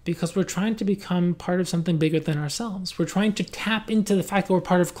 Because we're trying to become part of something bigger than ourselves. We're trying to tap into the fact that we're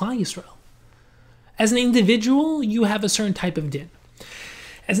part of Klal Yisrael. As an individual, you have a certain type of din.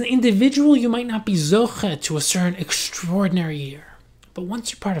 As an individual, you might not be zocheh to a certain extraordinary year. But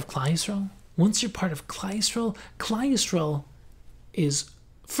once you're part of Klal Yisrael, Klal Yisrael is,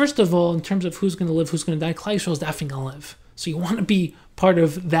 first of all, in terms of who's going to live, who's going to die, Klal Yisrael is definitely going to live. So you want to be part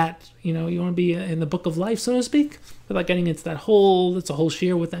of that, you want to be in the book of life, so to speak, without getting into that's a whole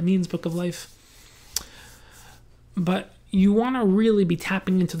share what that means, book of life. But you want to really be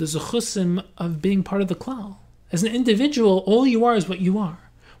tapping into the zechusim of being part of the Klal. As an individual, all you are is what you are.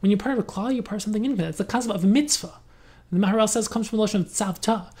 When you're part of a Klal, you're part of something infinite. It's the concept of a mitzvah. The Maharal says comes from the notion of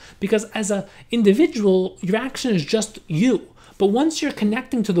tzavta, because as an individual, your action is just you. But once you're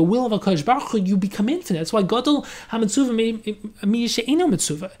connecting to the will of HaKadosh Baruch Hu, you become infinite. That's why Gadol HaMitzvah mi she'eino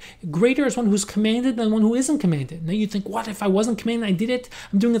mitzvah. Greater is one who's commanded than one who isn't commanded. Now you think, what if I wasn't commanded? I did it.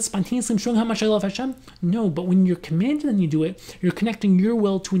 I'm doing it spontaneously. I'm showing how much I love Hashem. No, but when you're commanded and you do it, you're connecting your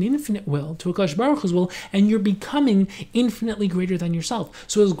will to an infinite will, to HaKadosh Baruch Hu's will, and you're becoming infinitely greater than yourself.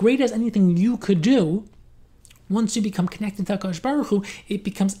 So as great as anything you could do, once you become connected to HaKadosh Baruch Hu, it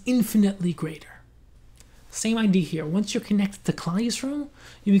becomes infinitely greater. Same idea here. Once you're connected to Klal Yisrael,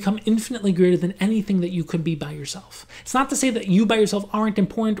 you become infinitely greater than anything that you could be by yourself. It's not to say that you by yourself aren't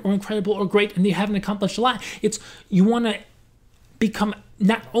important or incredible or great and you haven't accomplished a lot. It's you want to become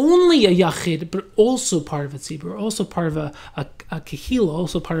not only a yachid, but also part of a tzibur, also part of a kehila,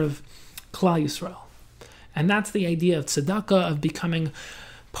 also part of Klal Yisrael. And that's the idea of tzedakah, of becoming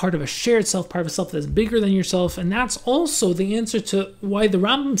part of a shared self, part of a self that's bigger than yourself. And that's also the answer to why the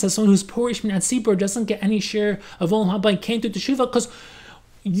Rambam says someone who's porish minat tzibur doesn't get any share of Olam Haba and can't do teshuvah, because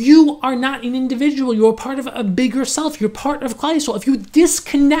you are not an individual. You're part of a bigger self. You're part of Klal Yisrael. If you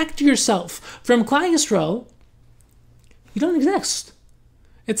disconnect yourself from Klal Yisrael, you don't exist.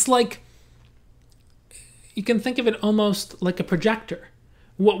 It's like, you can think of it almost like a projector.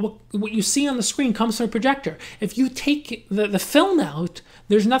 What you see on the screen comes from a projector. If you take the film out,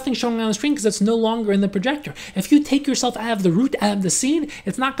 there's nothing showing on the screen because it's no longer in the projector. If you take yourself out of the root, out of the seed,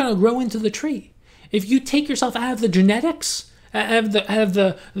 it's not going to grow into the tree. If you take yourself out of the genetics, out of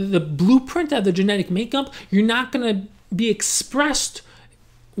the blueprint, out of the genetic makeup, you're not going to be expressed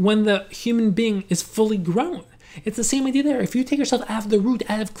when the human being is fully grown. It's the same idea there. If you take yourself out of the root,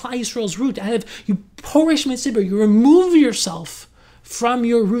 out of Klal Yisrael's root, you porish mitzibur, you remove yourself from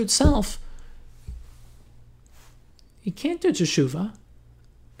your root self, You can't do teshuva.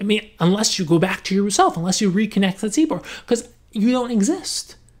 I mean, unless you go back to yourself, unless you reconnect to the tzibur, because you don't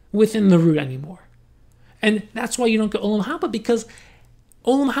exist within the root anymore. And that's why you don't get Olam Haba, because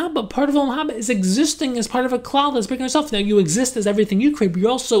Olam Haba, part of Olam Haba is existing as part of a cloud that's bigger than yourself. Now you exist as everything you create, but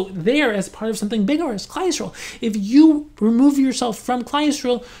you're also there as part of something bigger, as Klal Yisrael. If you remove yourself from Klal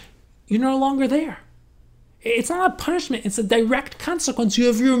Yisrael, you're no longer there. It's not a punishment, it's a direct consequence. You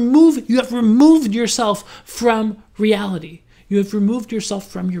have removed yourself from reality. You have removed yourself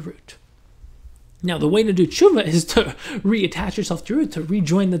from your root. Now, the way to do tshuva is to reattach yourself to your root, to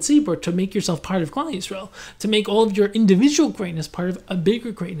rejoin the tzibur, to make yourself part of Klal Yisrael, to make all of your individual greatness part of a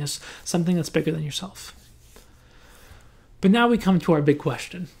bigger greatness, something that's bigger than yourself. But now we come to our big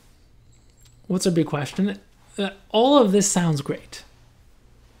question. What's our big question? All of this sounds great.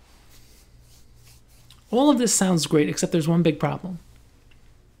 All of this sounds great, except there's one big problem.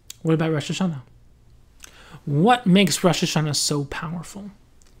 What about Rosh Hashanah? What makes Rosh Hashanah so powerful?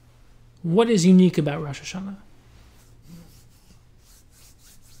 What is unique about Rosh Hashanah?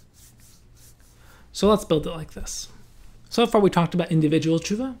 So let's build it like this. So far we talked about individual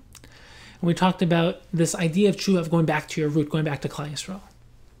tshuva, and we talked about this idea of tshuva of going back to your root, going back to Klal Yisrael.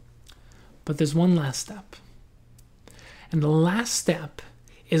 But there's one last step. And the last step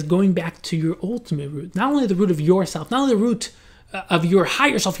is going back to your ultimate root. Not only the root of yourself, not only the root of your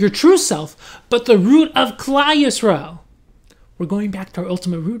higher self, your true self, but the root of Klal Yisrael. We're going back to our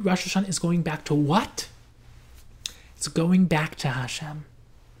ultimate root. Rosh Hashanah is going back to what? It's going back to Hashem.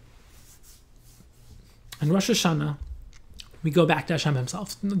 In Rosh Hashanah, we go back to Hashem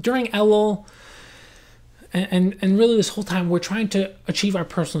himself. During Elul, and really this whole time, we're trying to achieve our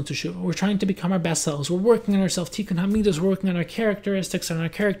personal teshuvah. We're trying to become our best selves. We're working on ourselves. Tikkun Hamidos, we're working on our characteristics, on our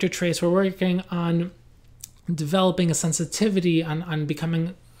character traits. We're working on developing a sensitivity, on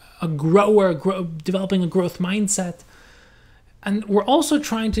becoming a grower, developing a growth mindset. And we're also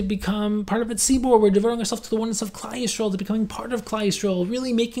trying to become part of a tzibur. We're devoting ourselves to the oneness of Klal Yisrael, to becoming part of Klal Yisrael,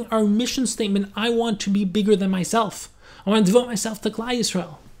 really making our mission statement, I want to be bigger than myself. I want to devote myself to Klal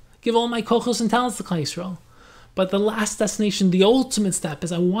Yisrael. Give all my kochos and talents to Klal Yisrael. But the last destination, the ultimate step,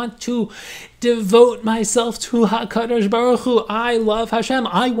 is I want to devote myself to HaKadosh Baruch Hu. I love Hashem.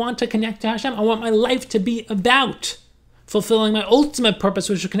 I want to connect to Hashem. I want my life to be about fulfilling my ultimate purpose,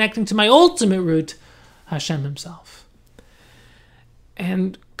 which is connecting to my ultimate root, Hashem himself.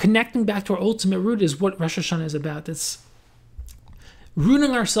 And connecting back to our ultimate root is what Rosh Hashanah is about. It's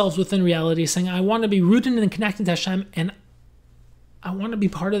rooting ourselves within reality, saying, I want to be rooted and connected to Hashem, and I want to be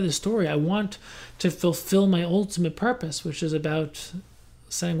part of this story. I want to fulfill my ultimate purpose, which is about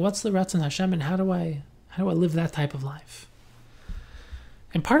saying, what's the Ratzon Hashem, and how do I live that type of life?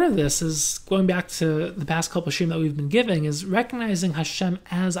 And part of this is going back to the past couple of shirim that we've been giving, is recognizing Hashem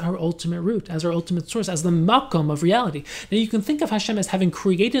as our ultimate root, as our ultimate source, as the makom of reality. Now you can think of Hashem as having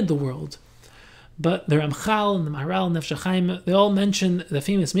created the world, but the Ramchal and the Maharal and Nefesh HaChaim, they all mention the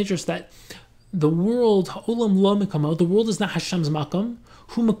famous midrash that the world, ha'olam lo mekamo, the world is not Hashem's makom,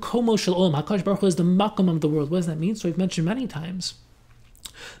 hu makomo shel olam, HaKadosh Baruch Hu is the makom of the world. What does that mean? So we've mentioned many times,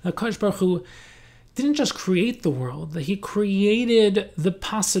 HaKadosh Baruch Hu didn't just create the world, that he created the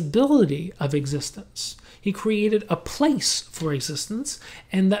possibility of existence. He created a place for existence,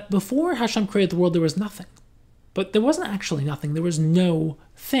 and that before Hashem created the world, there was nothing. But there wasn't actually nothing, there was no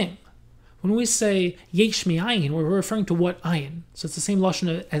thing. When we say yesh mi ayin, we're referring to what ayin? So it's the same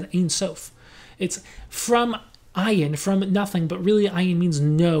lashon as Ein Sof. It's from ayin, from nothing, but really ayin means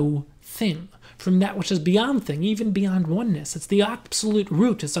no thing. From that which is beyond thing, even beyond oneness. It's the absolute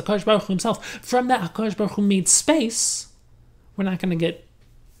root. It's HaKadosh Baruch Hu himself. From that, HaKadosh Baruch Hu made space. We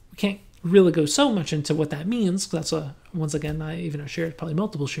can't really go so much into what that means, because that's once again, not even a share, probably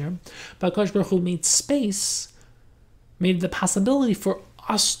multiple share. But HaKadosh Baruch Hu made space, made the possibility for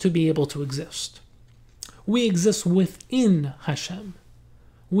us to be able to exist. We exist within Hashem.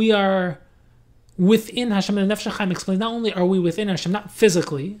 We are within Hashem. And Nefesh HaChaim explains, not only are we within Hashem, not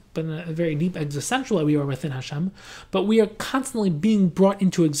physically, but in a very deep existential way we are within Hashem, but we are constantly being brought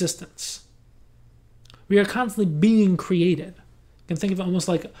into existence. We are constantly being created. You can think of it almost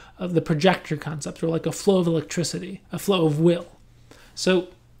like the projector concept, or like a flow of electricity, a flow of will. So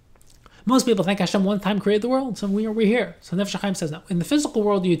most people think Hashem one time created the world, so we're here. So Nefesh HaChaim says, no. In the physical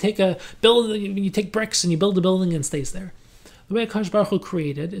world, you take bricks and you build a building and it stays there. The way HaKadosh Baruch Hu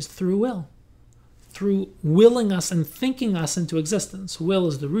created is through will. Through willing us and thinking us into existence. Will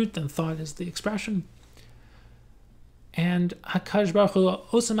is the root, and thought is the expression. And HaKadosh Baruch Hu,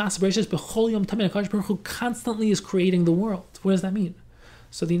 HaKadosh Baruch Hu constantly is creating the world. What does that mean?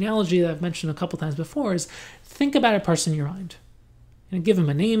 So the analogy that I've mentioned a couple times before is, think about a person in your mind. And give him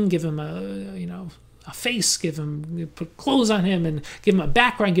a name, give him a face, put clothes on him, and give him a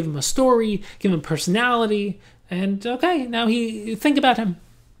background, give him a story, give him a personality. And okay, now think about him.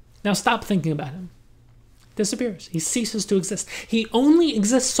 Now stop thinking about him. Disappears. He ceases to exist. He only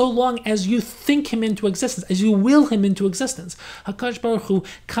exists so long as you think him into existence, as you will him into existence. HaKadosh Baruch Hu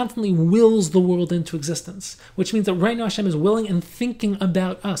constantly wills the world into existence, which means that right now Hashem is willing and thinking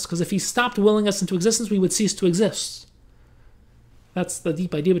about us, because if he stopped willing us into existence, we would cease to exist. That's the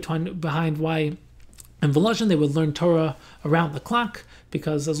deep idea behind why in Volozhin they would learn Torah around the clock,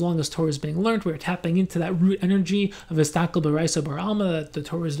 because as long as Torah is being learned, we're tapping into that root energy of Istakel B'Raisa Bar Alma, that the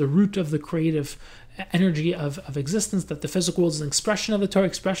Torah is the root of the creative energy of existence, that the physical world is an expression of the Torah,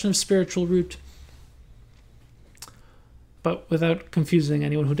 expression of spiritual root. But without confusing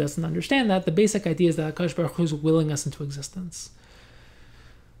anyone who doesn't understand that, the basic idea is that HaKadosh Baruch Hu is willing us into existence.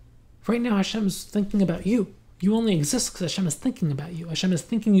 Right now Hashem's thinking about you. You only exist because Hashem is thinking about you. Hashem is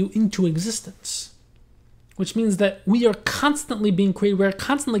thinking you into existence. Which means that we are constantly being created, we're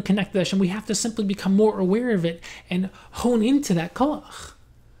constantly connected to Hashem. We have to simply become more aware of it and hone into that koach.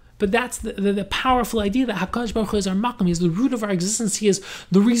 But that's the powerful idea that HaKadosh Baruch Hu is our makom. He is the root of our existence. He is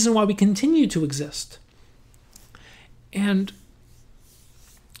the reason why we continue to exist. And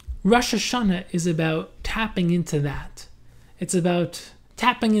Rosh Hashanah is about tapping into that. It's about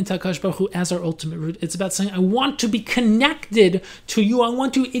tapping into HaKadosh Baruch Hu as our ultimate root. It's about saying, I want to be connected to you. I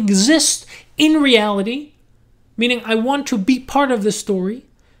want to exist in reality. Meaning, I want to be part of this story.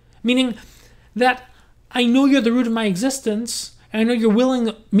 Meaning that I know you're the root of my existence. And I know you're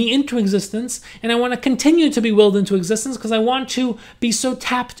willing me into existence. And I want to continue to be willed into existence because I want to be so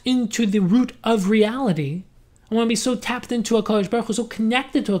tapped into the root of reality. I want to be so tapped into HaKadosh Baruch Hu, so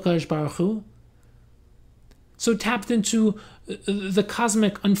connected to HaKadosh Baruch Hu. So tapped into the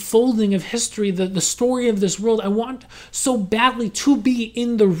cosmic unfolding of history, the story of this world. I want so badly to be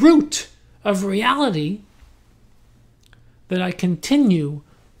in the root of reality that I continue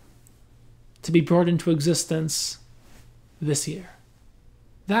to be brought into existence this year.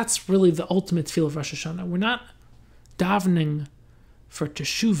 That's really the ultimate feel of Rosh Hashanah. We're not davening for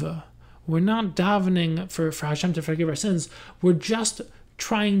teshuvah. We're not davening for Hashem to forgive our sins. We're just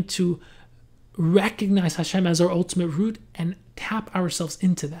trying to recognize Hashem as our ultimate root and tap ourselves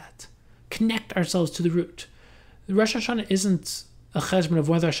into that. Connect ourselves to the root. Rosh Hashanah isn't a cheshbon of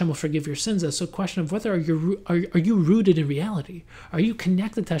whether Hashem will forgive your sins. It's a question of whether are you rooted in reality? Are you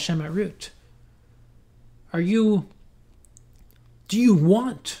connected to Hashem at root? Do you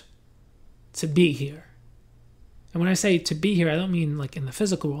want to be here? And when I say to be here, I don't mean like in the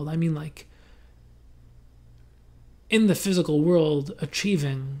physical world. I mean like in the physical world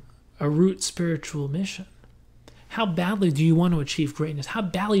achieving a root spiritual mission. How badly do you want to achieve greatness? How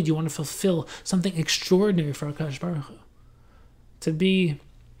badly do you want to fulfill something extraordinary for HaKadosh Baruch Hu? To be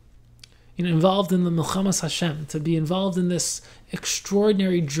involved in the Milchamas Hashem, to be involved in this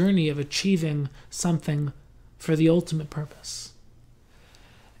extraordinary journey of achieving something for the ultimate purpose.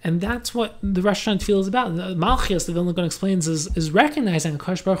 And that's what the Rosh Hashanah Tefillah is about. The Malchias, the Vilna Gaon explains, is recognizing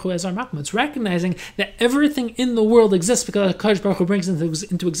HaKadosh Baruch Hu as our makom. It's recognizing that everything in the world exists because HaKadosh Baruch Hu brings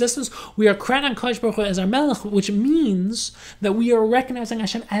it into existence. We are crowned HaKadosh Baruch Hu as our Melech, which means that we are recognizing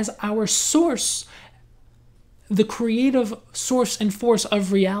Hashem as our source, the creative source and force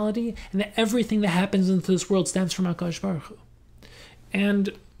of reality, and that everything that happens into this world stems from HaKadosh Baruch Hu.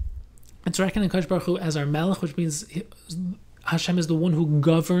 And it's recognizing HaKadosh Baruch Hu as our Melech, which means Hashem is the one who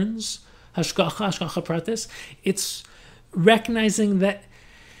governs, hashgacha pratis. It's recognizing that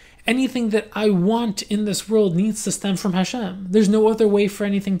anything that I want in this world needs to stem from Hashem. There's no other way for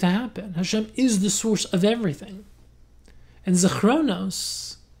anything to happen. Hashem is the source of everything. And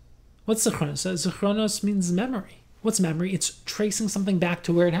Zechronos, what's Zechronos? Zechronos means memory. What's memory? It's tracing something back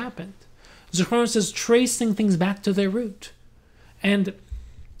to where it happened. Zechronos is tracing things back to their root. And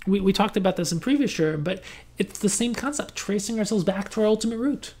we talked about this in previous year, but it's the same concept, tracing ourselves back to our ultimate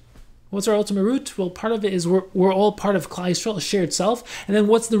root. What's our ultimate root? Well, part of it is we're all part of Klal Yisrael, a shared self. And then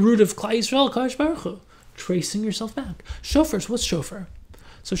what's the root of Klal Yisrael? HaKadosh Baruch Hu. Tracing yourself back. Shofars, what's shofar?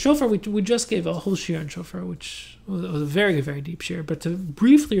 So shofar, we just gave a whole shiur on shofar, which was a very, very deep shiur. But to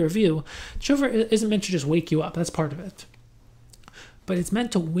briefly review, shofar isn't meant to just wake you up. That's part of it. But it's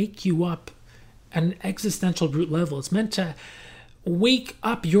meant to wake you up at an existential root level. It's meant to wake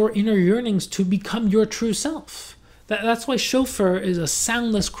up your inner yearnings to become your true self. That's why shofar is a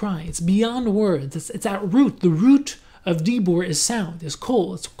soundless cry. It's beyond words. It's at root. The root of dibur is sound, is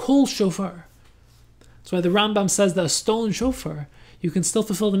kol. It's kol shofar. That's why the Rambam says that a stolen shofar, you can still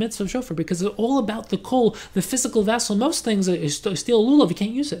fulfill the mitzvah of shofar because it's all about the kol, the physical vessel. Most things, you steal a lulav, you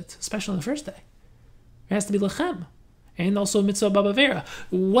can't use it, especially on the first day. It has to be lechem. and also mitzvah babavera.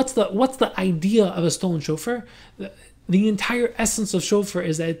 What's the idea of a stolen shofar? The entire essence of shofar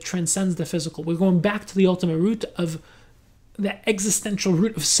is that it transcends the physical. We're going back to the ultimate root of the existential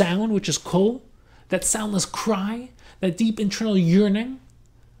root of sound, which is kol, that soundless cry, that deep internal yearning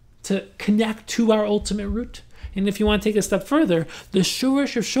to connect to our ultimate root. And if you want to take it a step further, the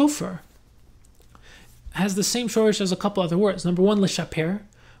shorish of shofar has the same shorish as a couple other words. Number one, l'shaper,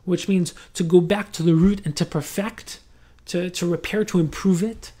 which means to go back to the root and to perfect, to repair, to improve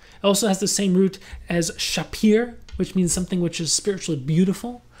it. It also has the same root as shapir, which means something which is spiritually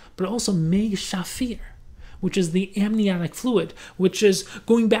beautiful, but also mei shafir, which is the amniotic fluid, which is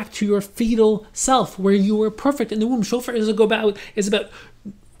going back to your fetal self, where you were perfect in the womb. Shofar is about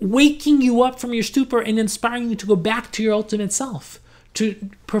waking you up from your stupor and inspiring you to go back to your ultimate self, to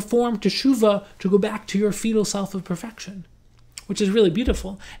perform teshuvah, to go back to your fetal self of perfection, which is really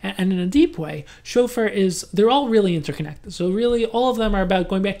beautiful. And in a deep way, shofar they're all really interconnected. So really, all of them are about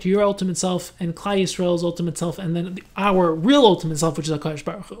going back to your ultimate self and Klal Yisrael's ultimate self, and then our real ultimate self, which is HaKadosh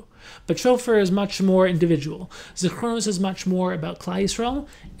Baruch Hu. But shofar is much more individual. Zichronos is much more about Klal Yisrael,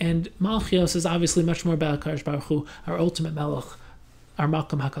 and Malchios is obviously much more about HaKadosh Baruch Hu, our ultimate Melech, our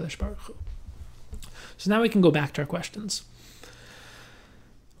Malkam HaKadosh Baruch Hu. So now we can go back to our questions.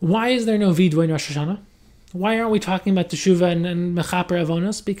 Why is there no Vidui in Rosh Hashanah? Why aren't we talking about Teshuvah and Mechaper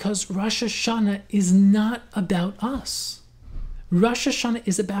Avonos? Because Rosh Hashanah is not about us. Rosh Hashanah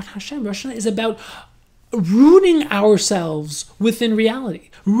is about Hashem. Rosh Hashanah is about rooting ourselves within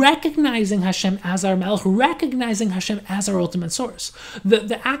reality, recognizing Hashem as our Melech, recognizing Hashem as our ultimate source.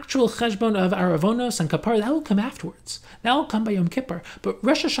 The actual cheshbon of our Avonos and Kapar, that will come afterwards. That will come by Yom Kippur. But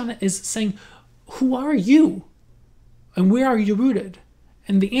Rosh Hashanah is saying, who are you? And where are you rooted?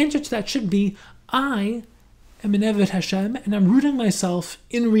 And the answer to that should be, I am an Eved Hashem, and I'm rooting myself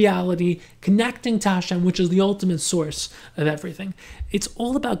in reality, connecting to Hashem, which is the ultimate source of everything. It's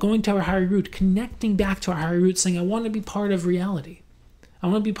all about going to our higher root, connecting back to our higher root, saying, I want to be part of reality. I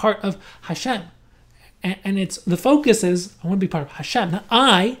want to be part of Hashem. And the focus is, I want to be part of Hashem. Not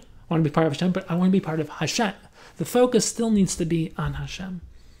I want to be part of Hashem, but I want to be part of Hashem. The focus still needs to be on Hashem.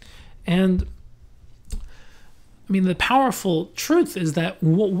 And I mean, the powerful truth is that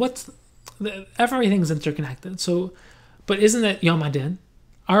everything's interconnected. So, but isn't it Yom Hadin?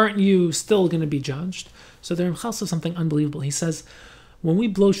 Aren't you still going to be judged? So the Ramchal says something unbelievable. He says, when we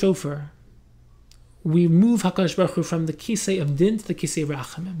blow shofar, we move HaKadosh Baruch Hu from the kisei of din to the kisei of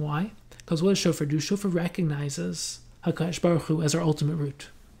rachamim. Why? Because what does shofar do? Shofar recognizes HaKadosh Baruch Hu as our ultimate root.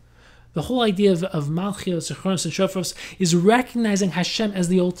 The whole idea of Malchios, Zichronos, and Shofros is recognizing Hashem as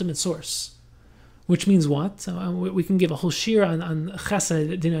the ultimate source. Which means what? We can give a whole shir on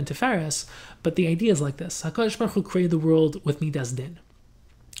Chesed, Din, and Tiferes, but the idea is like this. HaKadosh Baruch Hu created the world with Midas Din.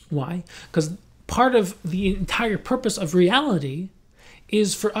 Why? Because part of the entire purpose of reality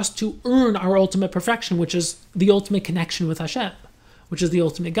is for us to earn our ultimate perfection, which is the ultimate connection with Hashem, which is the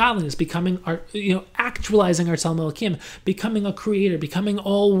ultimate godliness, becoming actualizing our Tzalmei Elokim, becoming a creator, becoming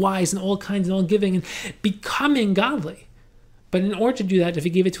all wise and all kind and all giving, and becoming godly. But in order to do that, if he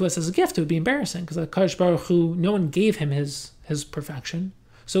gave it to us as a gift, it would be embarrassing, because HaKadosh Baruch Hu, no one gave him his perfection.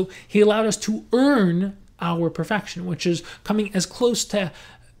 So he allowed us to earn our perfection, which is coming as close to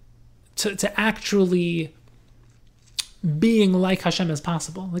actually being like Hashem as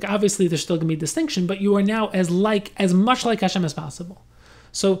possible. Like, obviously there's still going to be distinction, but you are now as much like Hashem as possible.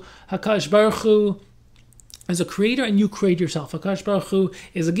 So HaKadosh Baruch Hu is a creator, and you create yourself. HaKadosh Baruch Hu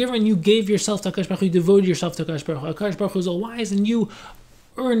is a giver, and you gave yourself to HaKadosh Baruch Hu. You devoted yourself to HaKadosh Baruch Hu. HaKadosh Baruch Hu is all wise, and you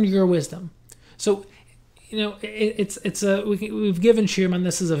earn your wisdom. So, we've given shirim on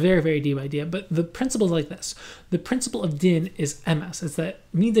this as a very, very deep idea, but the principle is like this. The principle of din is emes. It's that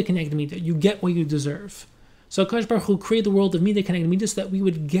midah connected midah. You get what you deserve. So HaKadosh Baruch Hu created the world of midah connected midah so that we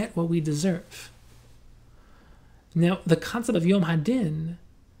would get what we deserve. Now, the concept of Yom Hadin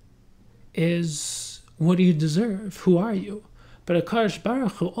is, what do you deserve? Who are you? But HaKadosh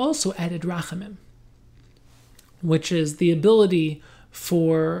Baruch Hu also added rachamim, which is the ability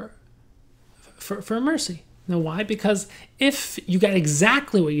for mercy. Now, why? Because if you got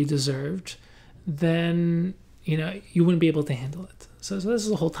exactly what you deserved, then you wouldn't be able to handle it. So this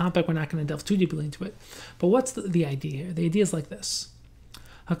is a whole topic. We're not going to delve too deeply into it. But what's the idea here? The idea is like this.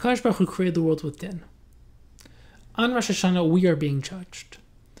 HaKadosh Baruch Hu created the world with din. On Rosh Hashanah, we are being judged.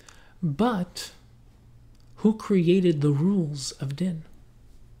 But who created the rules of din?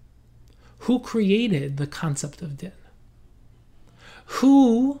 Who created the concept of din?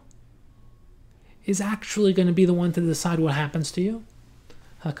 Who is actually going to be the one to decide what happens to you?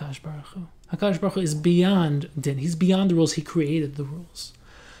 HaKadosh Baruch Hu. HaKadosh Baruch Hu is beyond din. He's beyond the rules. He created the rules.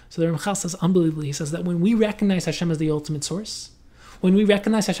 So the Ramchal says unbelievably, he says that when we recognize Hashem as the ultimate source, when we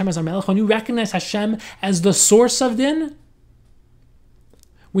recognize Hashem as our Melech, when we recognize Hashem as the source of din,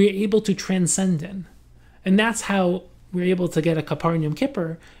 we are able to transcend din. And that's how we're able to get a Kapar in Yom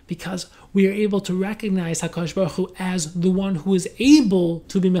Kippur, because we are able to recognize HaKadosh Baruch Hu as the one who is able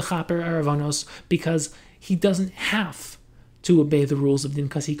to be Mechaper our Avonos, because he doesn't have to obey the rules of din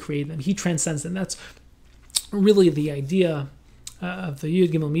because he created them. He transcends them. That's really the idea of the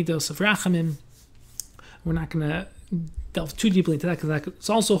Yud Gimel Midos of Rachamim. We're not going to delve too deeply into that because it's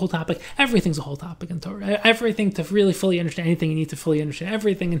also a whole topic. Everything's a whole topic in Torah. Everything, to really fully understand anything, you need to fully understand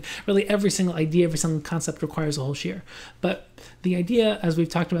everything, and really every single idea, every single concept requires a whole shir. But the idea, as we've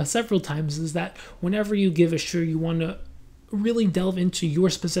talked about several times, is that whenever you give a shir, you want to really delve into your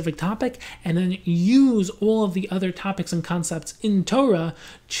specific topic and then use all of the other topics and concepts in Torah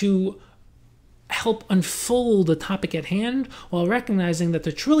to help unfold the topic at hand, while recognizing that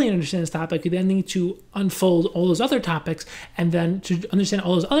to truly understand this topic, you then need to unfold all those other topics, and then to understand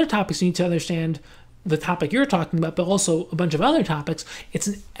all those other topics, you need to understand the topic you're talking about, but also a bunch of other topics. It's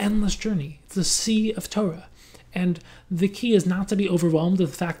an endless journey. It's the sea of Torah. And the key is not to be overwhelmed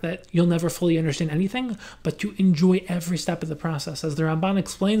with the fact that you'll never fully understand anything, but to enjoy every step of the process. As the Ramban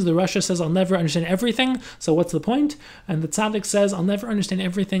explains, the Rasha says, I'll never understand everything, so what's the point? And the Tzaddik says, I'll never understand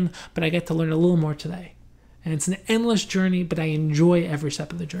everything, but I get to learn a little more today. And it's an endless journey, but I enjoy every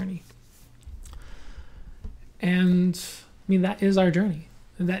step of the journey. And I mean, that is our journey.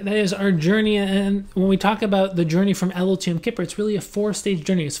 That is our journey. And when we talk about the journey from Elul to Yom Kippur, it's really a 4-stage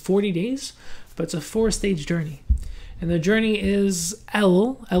journey. It's 40 days, but it's a 4-stage journey. And the journey is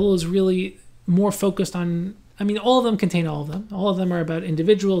Elul. Elul is really more focused on, I mean, all of them contain all of them. All of them are about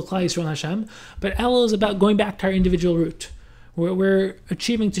individual Klal Yisrael and Hashem. But Elul is about going back to our individual root. We're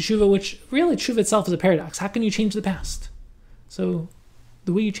achieving Teshuvah, which really Teshuvah itself is a paradox. How can you change the past? So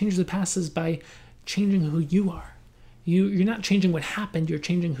the way you change the past is by changing who you are. You're not changing what happened, you're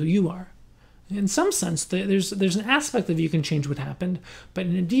changing who you are. In some sense, there's an aspect of you can change what happened, but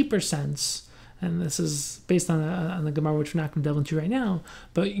in a deeper sense, and this is based on the Gemara, which we're not going to delve into right now,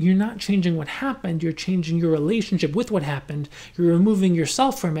 but you're not changing what happened, you're changing your relationship with what happened, you're removing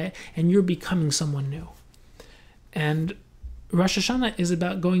yourself from it, and you're becoming someone new. And Rosh Hashanah is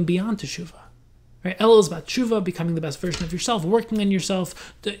about going beyond Teshuvah. Right? Elul is about Teshuvah, becoming the best version of yourself, working on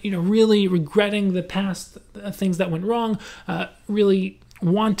yourself, really regretting the past things that went wrong, really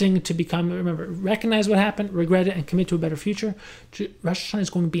wanting to become, remember, recognize what happened, regret it, and commit to a better future. Rosh Hashanah is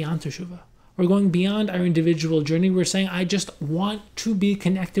going beyond Teshuvah. We're going beyond our individual journey. We're saying, I just want to be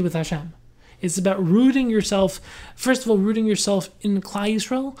connected with Hashem. It's about rooting yourself, first of all, rooting yourself in Klal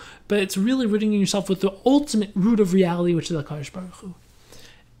Yisrael, but it's really rooting yourself with the ultimate root of reality, which is HaKadosh Baruch Hu.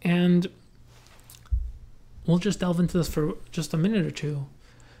 And we'll just delve into this for just a minute or two.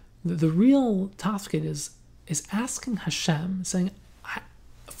 The real tafkid is asking Hashem, saying,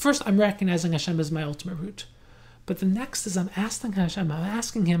 first I'm recognizing Hashem as my ultimate root. But the next is I'm asking Hashem, I'm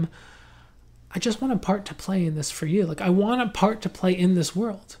asking Him, I just want a part to play in this for you. Like, I want a part to play in this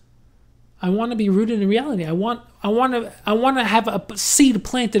world. I want to be rooted in reality. I want to have a seed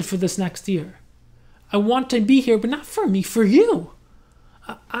planted for this next year. I want to be here, but not for me, for you.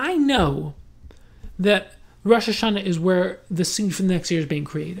 I know that Rosh Hashanah is where the seed for the next year is being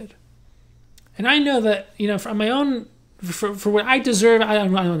created. And I know that, from my own, for what I deserve, I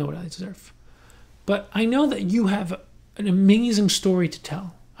don't know what I deserve. But I know that you have an amazing story to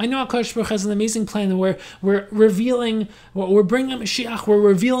tell. I know HaKadosh Baruch Hu has an amazing plan where we're revealing, we're bringing Mashiach, we're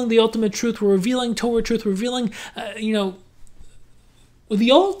revealing the ultimate truth, we're revealing Torah truth, we're revealing, the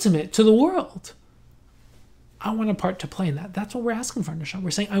ultimate to the world. I want a part to play in that. That's what we're asking for, Hashem.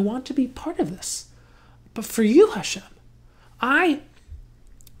 We're saying, I want to be part of this. But for you, Hashem, I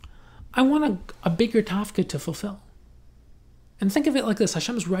want a bigger tafkid to fulfill. And think of it like this.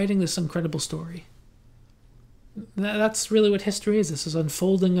 Hashem is writing this incredible story. That's really what history is. This is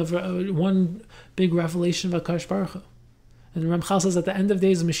unfolding of one big revelation of HaKadosh Baruch Hu. And Ramchal says at the end of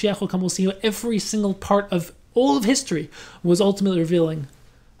days, the Mashiach will come, we'll see how every single part of all of history was ultimately revealing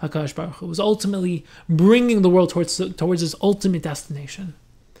HaKadosh Baruch Hu, was ultimately bringing the world towards its ultimate destination.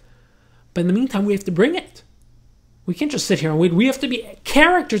 But in the meantime, we have to bring it. We can't just sit here and wait. We have to be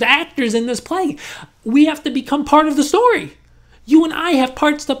characters, actors in this play. We have to become part of the story. You and I have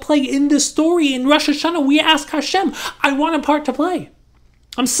parts to play in this story. In Rosh Hashanah, we ask Hashem, I want a part to play.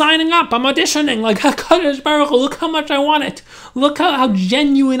 I'm signing up. I'm auditioning. Like, HaKadosh Baruch Hu, look how much I want it. Look how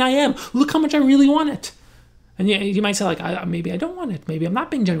genuine I am. Look how much I really want it. And you might say, like, maybe I don't want it. Maybe I'm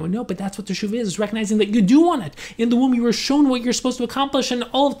not being genuine. No, but that's what Teshuvah is recognizing that you do want it. In the womb, you were shown what you're supposed to accomplish, and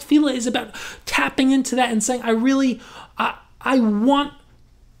all of Tefillah is about tapping into that and saying, I want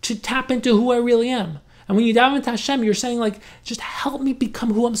should tap into who I really am. And when you dive into Hashem, you're saying like, just help me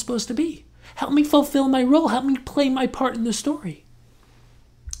become who I'm supposed to be. Help me fulfill my role. Help me play my part in the story.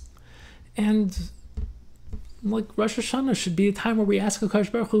 And like Rosh Hashanah should be a time where we ask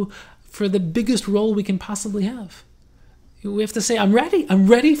HaKadosh Baruch Hu for the biggest role we can possibly have. We have to say, I'm ready. I'm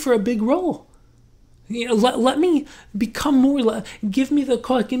ready for a big role. Let me become more. Give me the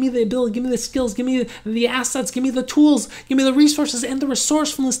cause, give me the ability, give me the skills, give me the assets, give me the tools, give me the resources and the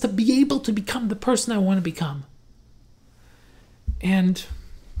resourcefulness to be able to become the person I want to become. And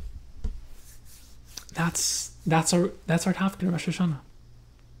that's our topic in Rosh Hashanah.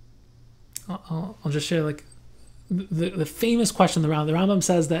 I'll just share like the famous question. The Rambam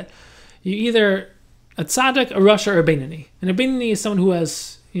says that you either a tzaddik, a rasha, or a beinoni. And a beinoni is someone who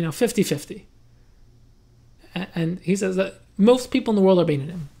has 50-50. And he says that most people in the world are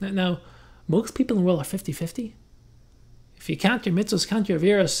beinanim. Now, most people in the world are 50-50. If you count your mitzvahs, count your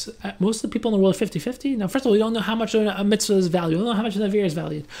averos, most of the people in the world are 50-50. Now, first of all, we don't know how much a mitzvah is valued. We don't know how much an avera is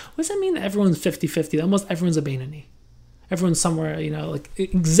valued. What does that mean that everyone's 50-50? That almost everyone's a beinoni. Everyone's somewhere, like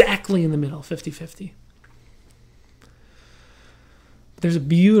exactly in the middle, 50-50. There's a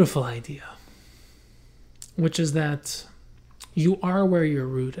beautiful idea, which is that you are where you're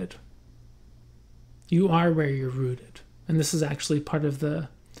rooted. You are where you're rooted. And this is actually part of the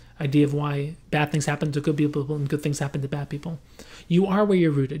idea of why bad things happen to good people and good things happen to bad people. You are where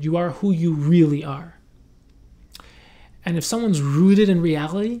you're rooted. You are who you really are. And if someone's rooted in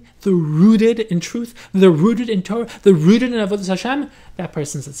reality, they're rooted in truth, they're rooted in Torah, they're rooted in Avodas Hashem, that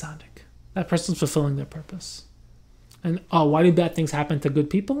person's a tzaddik. That person's fulfilling their purpose. And why do bad things happen to good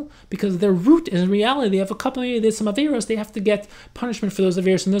people? Because their root is in reality. They have there's some averos. They have to get punishment for those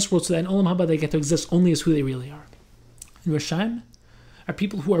averos in this world, so that in Olam Haba they get to exist only as who they really are. And Rashaim are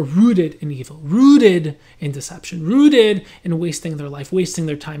people who are rooted in evil, rooted in deception, rooted in wasting their life, wasting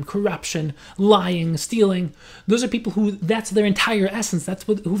their time, corruption, lying, stealing. Those are people who that's their entire essence. That's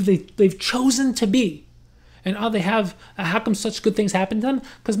who they've chosen to be. And they have, how come such good things happen to them?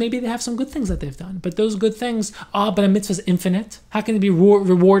 Because maybe they have some good things that they've done. But those good things, but a mitzvah is infinite. How can it be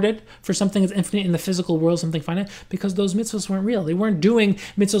rewarded for something that's infinite in the physical world, something finite? Because those mitzvahs weren't real. They weren't doing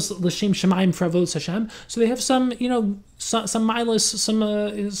mitzvahs l'shem shemaim for avodas Hashem. So they have some, some milas, some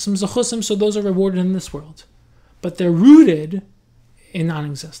zechusim, so those are rewarded in this world. But they're rooted in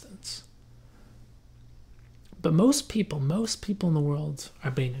non-existence. But most people in the world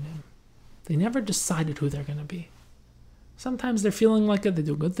are beinanim. They never decided who they're going to be. Sometimes they're feeling like it, they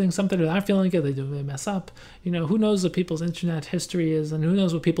do good things. Sometimes they're not feeling like it, they mess up. Who knows what people's internet history is, and who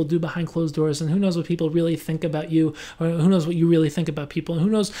knows what people do behind closed doors, and who knows what people really think about you, or who knows what you really think about people, and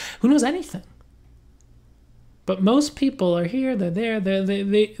who knows anything. But most people are here, they're there,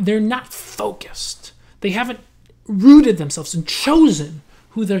 they're not focused. They haven't rooted themselves and chosen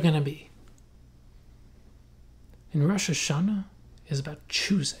who they're going to be. And Rosh Hashanah is about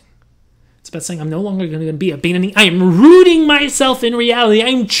choosing. It's about saying, I'm no longer going to be a beinoni. I am rooting myself in reality. I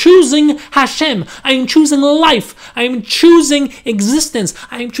am choosing Hashem. I am choosing life. I am choosing existence.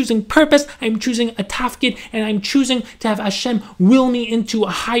 I am choosing purpose. I am choosing a tafkid. And I am choosing to have Hashem will me into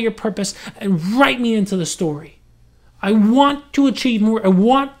a higher purpose and write me into the story. I want to achieve more. I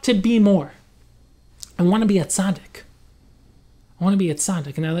want to be more. I want to be a tzaddik. I want to be a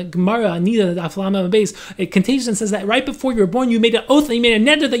tzaddik. And like Gemara, Anida, the Aflama base, it contains and says that right before you were born, you made an oath, and you made a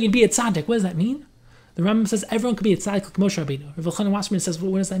neder that you'd be a tzaddik. What does that mean? The Rambam says everyone could be a tzaddik like Moshe Rabbeinu. Rav Elchanan Wasserman says,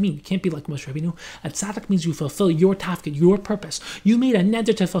 well, what does that mean? You can't be like Moshe Rabbeinu. A tzaddik means you fulfill your tafkid, your purpose. You made a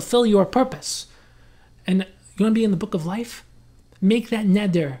neder to fulfill your purpose. And you want to be in the book of life? Make that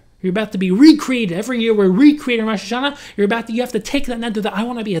neder. You're about to be recreated. Every year we're recreating Rosh Hashanah. You have to take that neder that I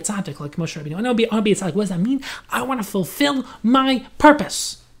want to be a tzaddik like Moshe Rabbeinu. I want to be a tzaddik. What does that mean? I want to fulfill my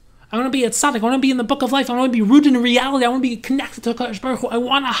purpose. I want to be a tzaddik. I want to be in the book of life. I want to be rooted in reality. I want to be connected to HaKadosh Baruch Hu. I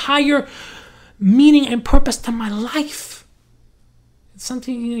want a higher meaning and purpose to my life. It's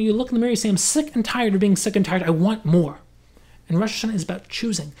something, you look in the mirror, you say, I'm sick and tired of being sick and tired. I want more. And Rosh Hashanah is about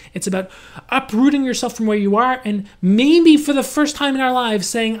choosing. It's about uprooting yourself from where you are and maybe for the first time in our lives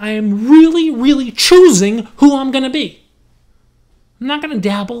saying, I am really, really choosing who I'm going to be. I'm not going to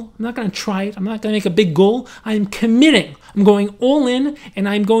dabble. I'm not going to try it. I'm not going to make a big goal. I'm committing. I'm going all in and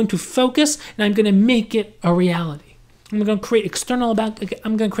I'm going to focus and I'm going to make it a reality. I'm going to create external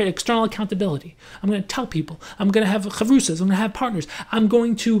accountability. I'm going to tell people. I'm going to have chavrusas. I'm going to have partners. I'm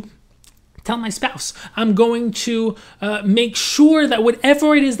going to tell my spouse. I'm going to make sure that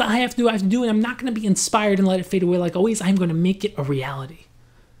whatever it is that I have to do, and I'm not going to be inspired and let it fade away like always. I'm going to make it a reality.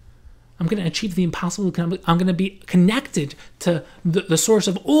 I'm going to achieve the impossible. I'm going to be connected to the source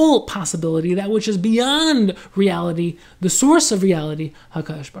of all possibility, that which is beyond reality, the source of reality,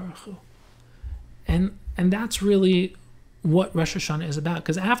 HaKadosh Baruch Hu. And that's really what Rosh Hashanah is about.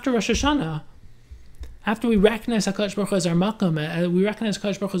 Because after Rosh Hashanah, after we recognize HaKadosh Baruch Hu as our makom, we recognize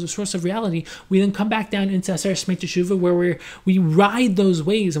HaKadosh Baruch Hu as the source of reality, we then come back down into Aseret Shmei Teshuvah, where we ride those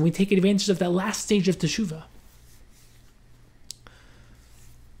waves and we take advantage of that last stage of Teshuvah.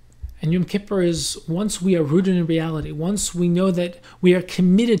 And Yom Kippur is, once we are rooted in reality, once we know that we are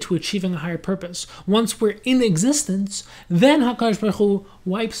committed to achieving a higher purpose, once we're in existence, then HaKadosh Baruch Hu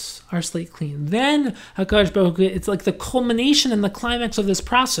wipes our slate clean. Then HaKadosh Baruch Hu, it's like the culmination and the climax of this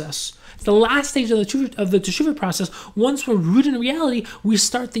process. It's the last stage of the Teshuvah process. Once we're rooted in reality, we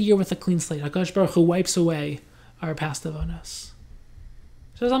start the year with a clean slate. HaKadosh Baruch Hu wipes away our past avonos.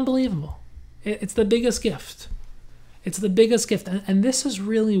 So it's unbelievable. It's the biggest gift. It's the biggest gift. And this is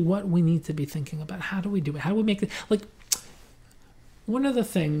really what we need to be thinking about. How do we do it? How do we make it? Like, one of the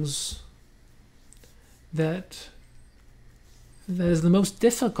things that is the most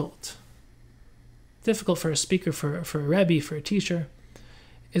difficult for a speaker, for a Rebbe, for a teacher,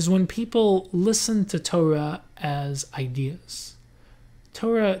 is when people listen to Torah as ideas.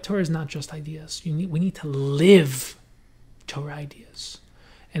 Torah is not just ideas. We need to live Torah ideas.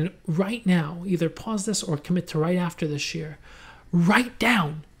 And right now, either pause this or commit to right after this year. Write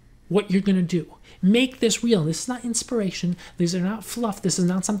down what you're going to do. Make this real. This is not inspiration. These are not fluff. This is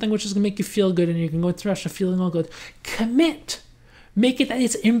not something which is going to make you feel good and you can go through Russia feeling all good. Commit. Make it that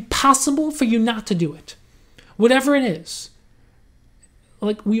it's impossible for you not to do it. Whatever it is.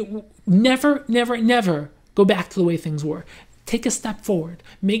 Like, we never go back to the way things were. Take a step forward.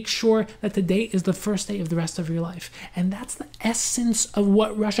 Make sure that today is the first day of the rest of your life. And that's the essence of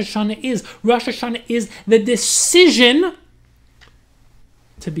what Rosh Hashanah is. Rosh Hashanah is the decision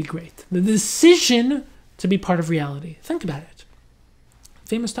to be great. The decision to be part of reality. Think about it.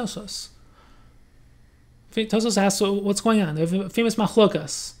 Famous Tosos. Tosos asks, so what's going on? Famous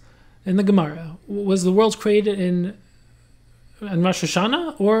machlokas in the Gemara. Was the world created in Rosh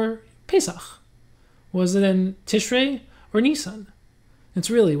Hashanah or Pesach? Was it in Tishrei or Nisan? It's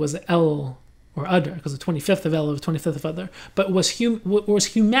really, was it El or Adar, because the 25th of El or the 25th of Adar. But was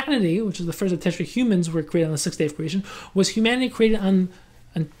humanity, which is the first of Tishrei, humans were created on the sixth day of creation, was humanity created on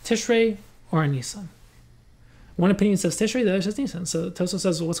Tishrei or on Nisan? One opinion says Tishrei, the other says Nisan. So Toso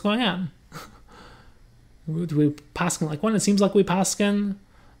says, well, what's going on? Do we paskin like one? It seems like we paskin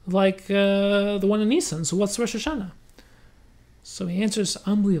like the one in Nisan. So what's Rosh Hashanah? So he answers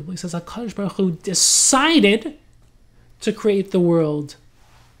unbelievably. He says, HaKadosh Baruch Hu decided to create the world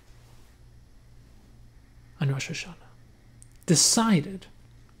on Rosh Hashanah. Decided.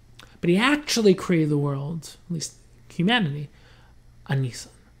 But he actually created the world, at least humanity, on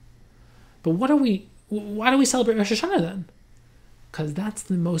Nisan. But why do we celebrate Rosh Hashanah then? Because that's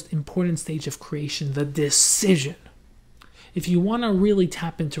the most important stage of creation, the decision. If you want to really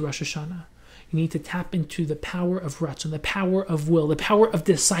tap into Rosh Hashanah, you need to tap into the power of ratzon, the power of will, the power of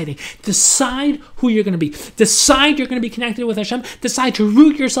deciding. Decide who you're going to be. Decide you're going to be connected with Hashem. Decide to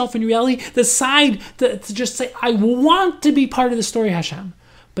root yourself in reality. Decide to just say, I want to be part of the story of Hashem.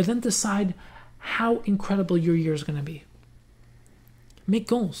 But then decide how incredible your year is going to be. Make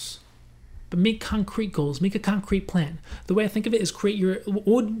goals. But make concrete goals. Make a concrete plan. The way I think of it is what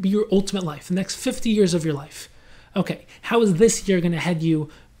would be your ultimate life, the next 50 years of your life. Okay, how is this year going to head you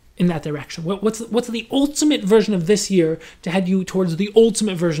in that direction? What's the ultimate version of this year to head you towards the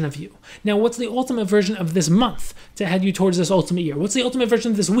ultimate version of you? Now, what's the ultimate version of this month to head you towards this ultimate year? What's the ultimate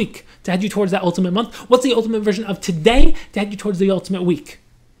version of this week to head you towards that ultimate month? What's the ultimate version of today to head you towards the ultimate week?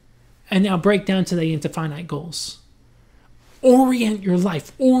 And now break down today into finite goals. Orient your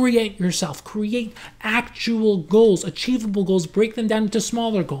life, orient yourself, create actual goals, achievable goals, break them down into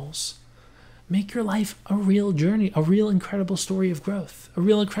smaller goals. Make your life a real journey, a real incredible story of growth, a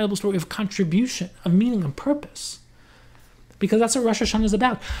real incredible story of contribution, of meaning and purpose. Because that's what Rosh Hashanah is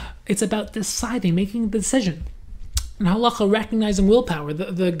about. It's about deciding, making the decision. And halacha, recognizing willpower.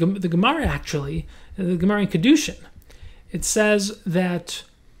 The Gemara actually, the Gemara in Kedushin, it says that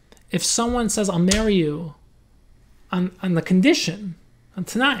if someone says, I'll marry you on the condition, on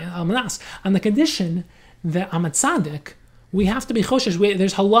the condition that I'm a tzaddik, we have to be choshesh.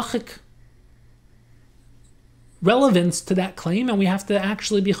 There's halachic relevance to that claim, and we have to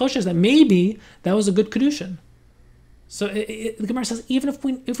actually be choshesh that maybe that was a good kedushin. So the Gemara says, even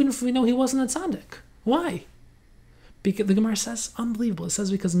if we know he wasn't a tzaddik, why? Because the Gemara says, unbelievable. It says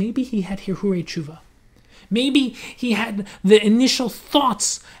because maybe he had hirhurei tshuva. Maybe he had the initial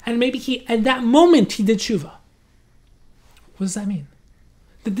thoughts, and maybe at that moment he did tshuva. What does that mean?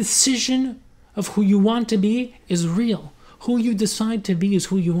 The decision of who you want to be is real. Who you decide to be is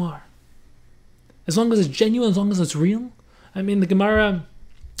who you are. As long as it's genuine, as long as it's real. I mean, the Gemara,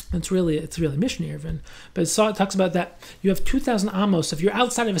 it's really Mishnah even, but it talks about that you have 2,000 amos. If you're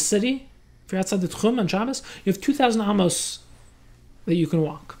outside of a city, if you're outside the Tchum on Shabbos, you have 2,000 amos that you can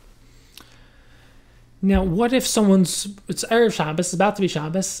walk. Now, what if it's Erev Shabbos, it's about to be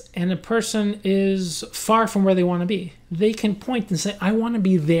Shabbos, and a person is far from where they want to be? They can point and say, I want to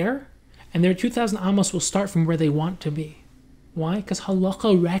be there, and their 2,000 amos will start from where they want to be. Why? Because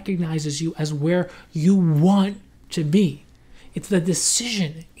halakha recognizes you as where you want to be. It's the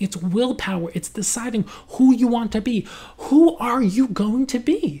decision, it's willpower, it's deciding who you want to be. Who are you going to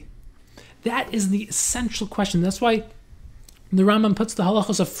be? That is the essential question. That's why the Rambam puts the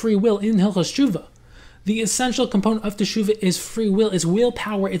halachos of free will in Hilchos Tshuva. The essential component of teshuva is free will, it's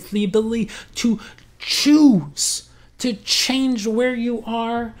willpower, it's the ability to choose, to change where you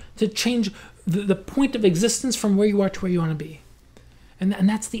are, to change the point of existence from where you are to where you want to be. And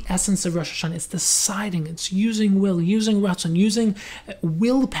that's the essence of Rosh Hashanah. It's deciding, it's using will, using ratzon, using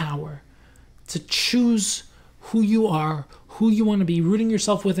willpower to choose who you are, who you want to be, rooting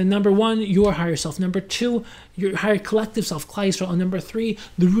yourself with. And number one, your higher self. Number two, your higher collective self, Klal Yisrael. And number three,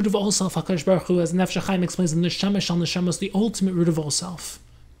 the root of all self, HaKadosh Baruch Hu, as Nefesh HaChaim explains, the neshama shel neshamos, the ultimate root of all self.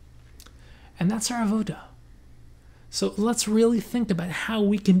 And that's our avodah. So let's really think about how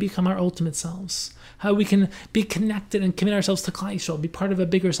we can become our ultimate selves, how we can be connected and commit ourselves to Klal Yisrael, be part of a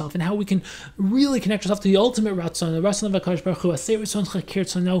bigger self, and how we can really connect ourselves to the ultimate ratzon, the ratzon of HaKadosh Baruch Hu, aseh ratzon chakir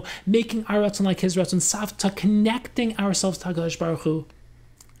tzonu, making our ratzon like His ratzon, savta, connecting ourselves to HaKadosh Baruch Hu,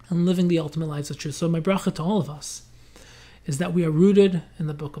 and living the ultimate lives of truth. So my bracha to all of us is that we are rooted in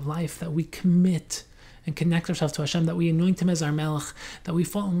the book of life, that we commit and connect ourselves to Hashem, that we anoint Him as our Melech, that we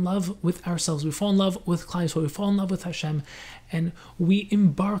fall in love with ourselves, we fall in love with Klal Yisrael, we fall in love with Hashem, and we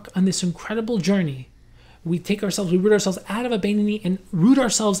embark on this incredible journey. We root ourselves out of a Beinoni and root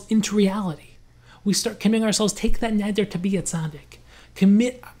ourselves into reality. We start committing ourselves, take that neder to be a tzaddik,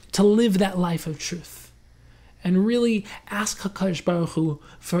 commit to live that life of truth, and really ask HaKadosh Baruch Hu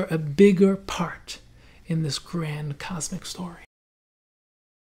for a bigger part in this grand cosmic story.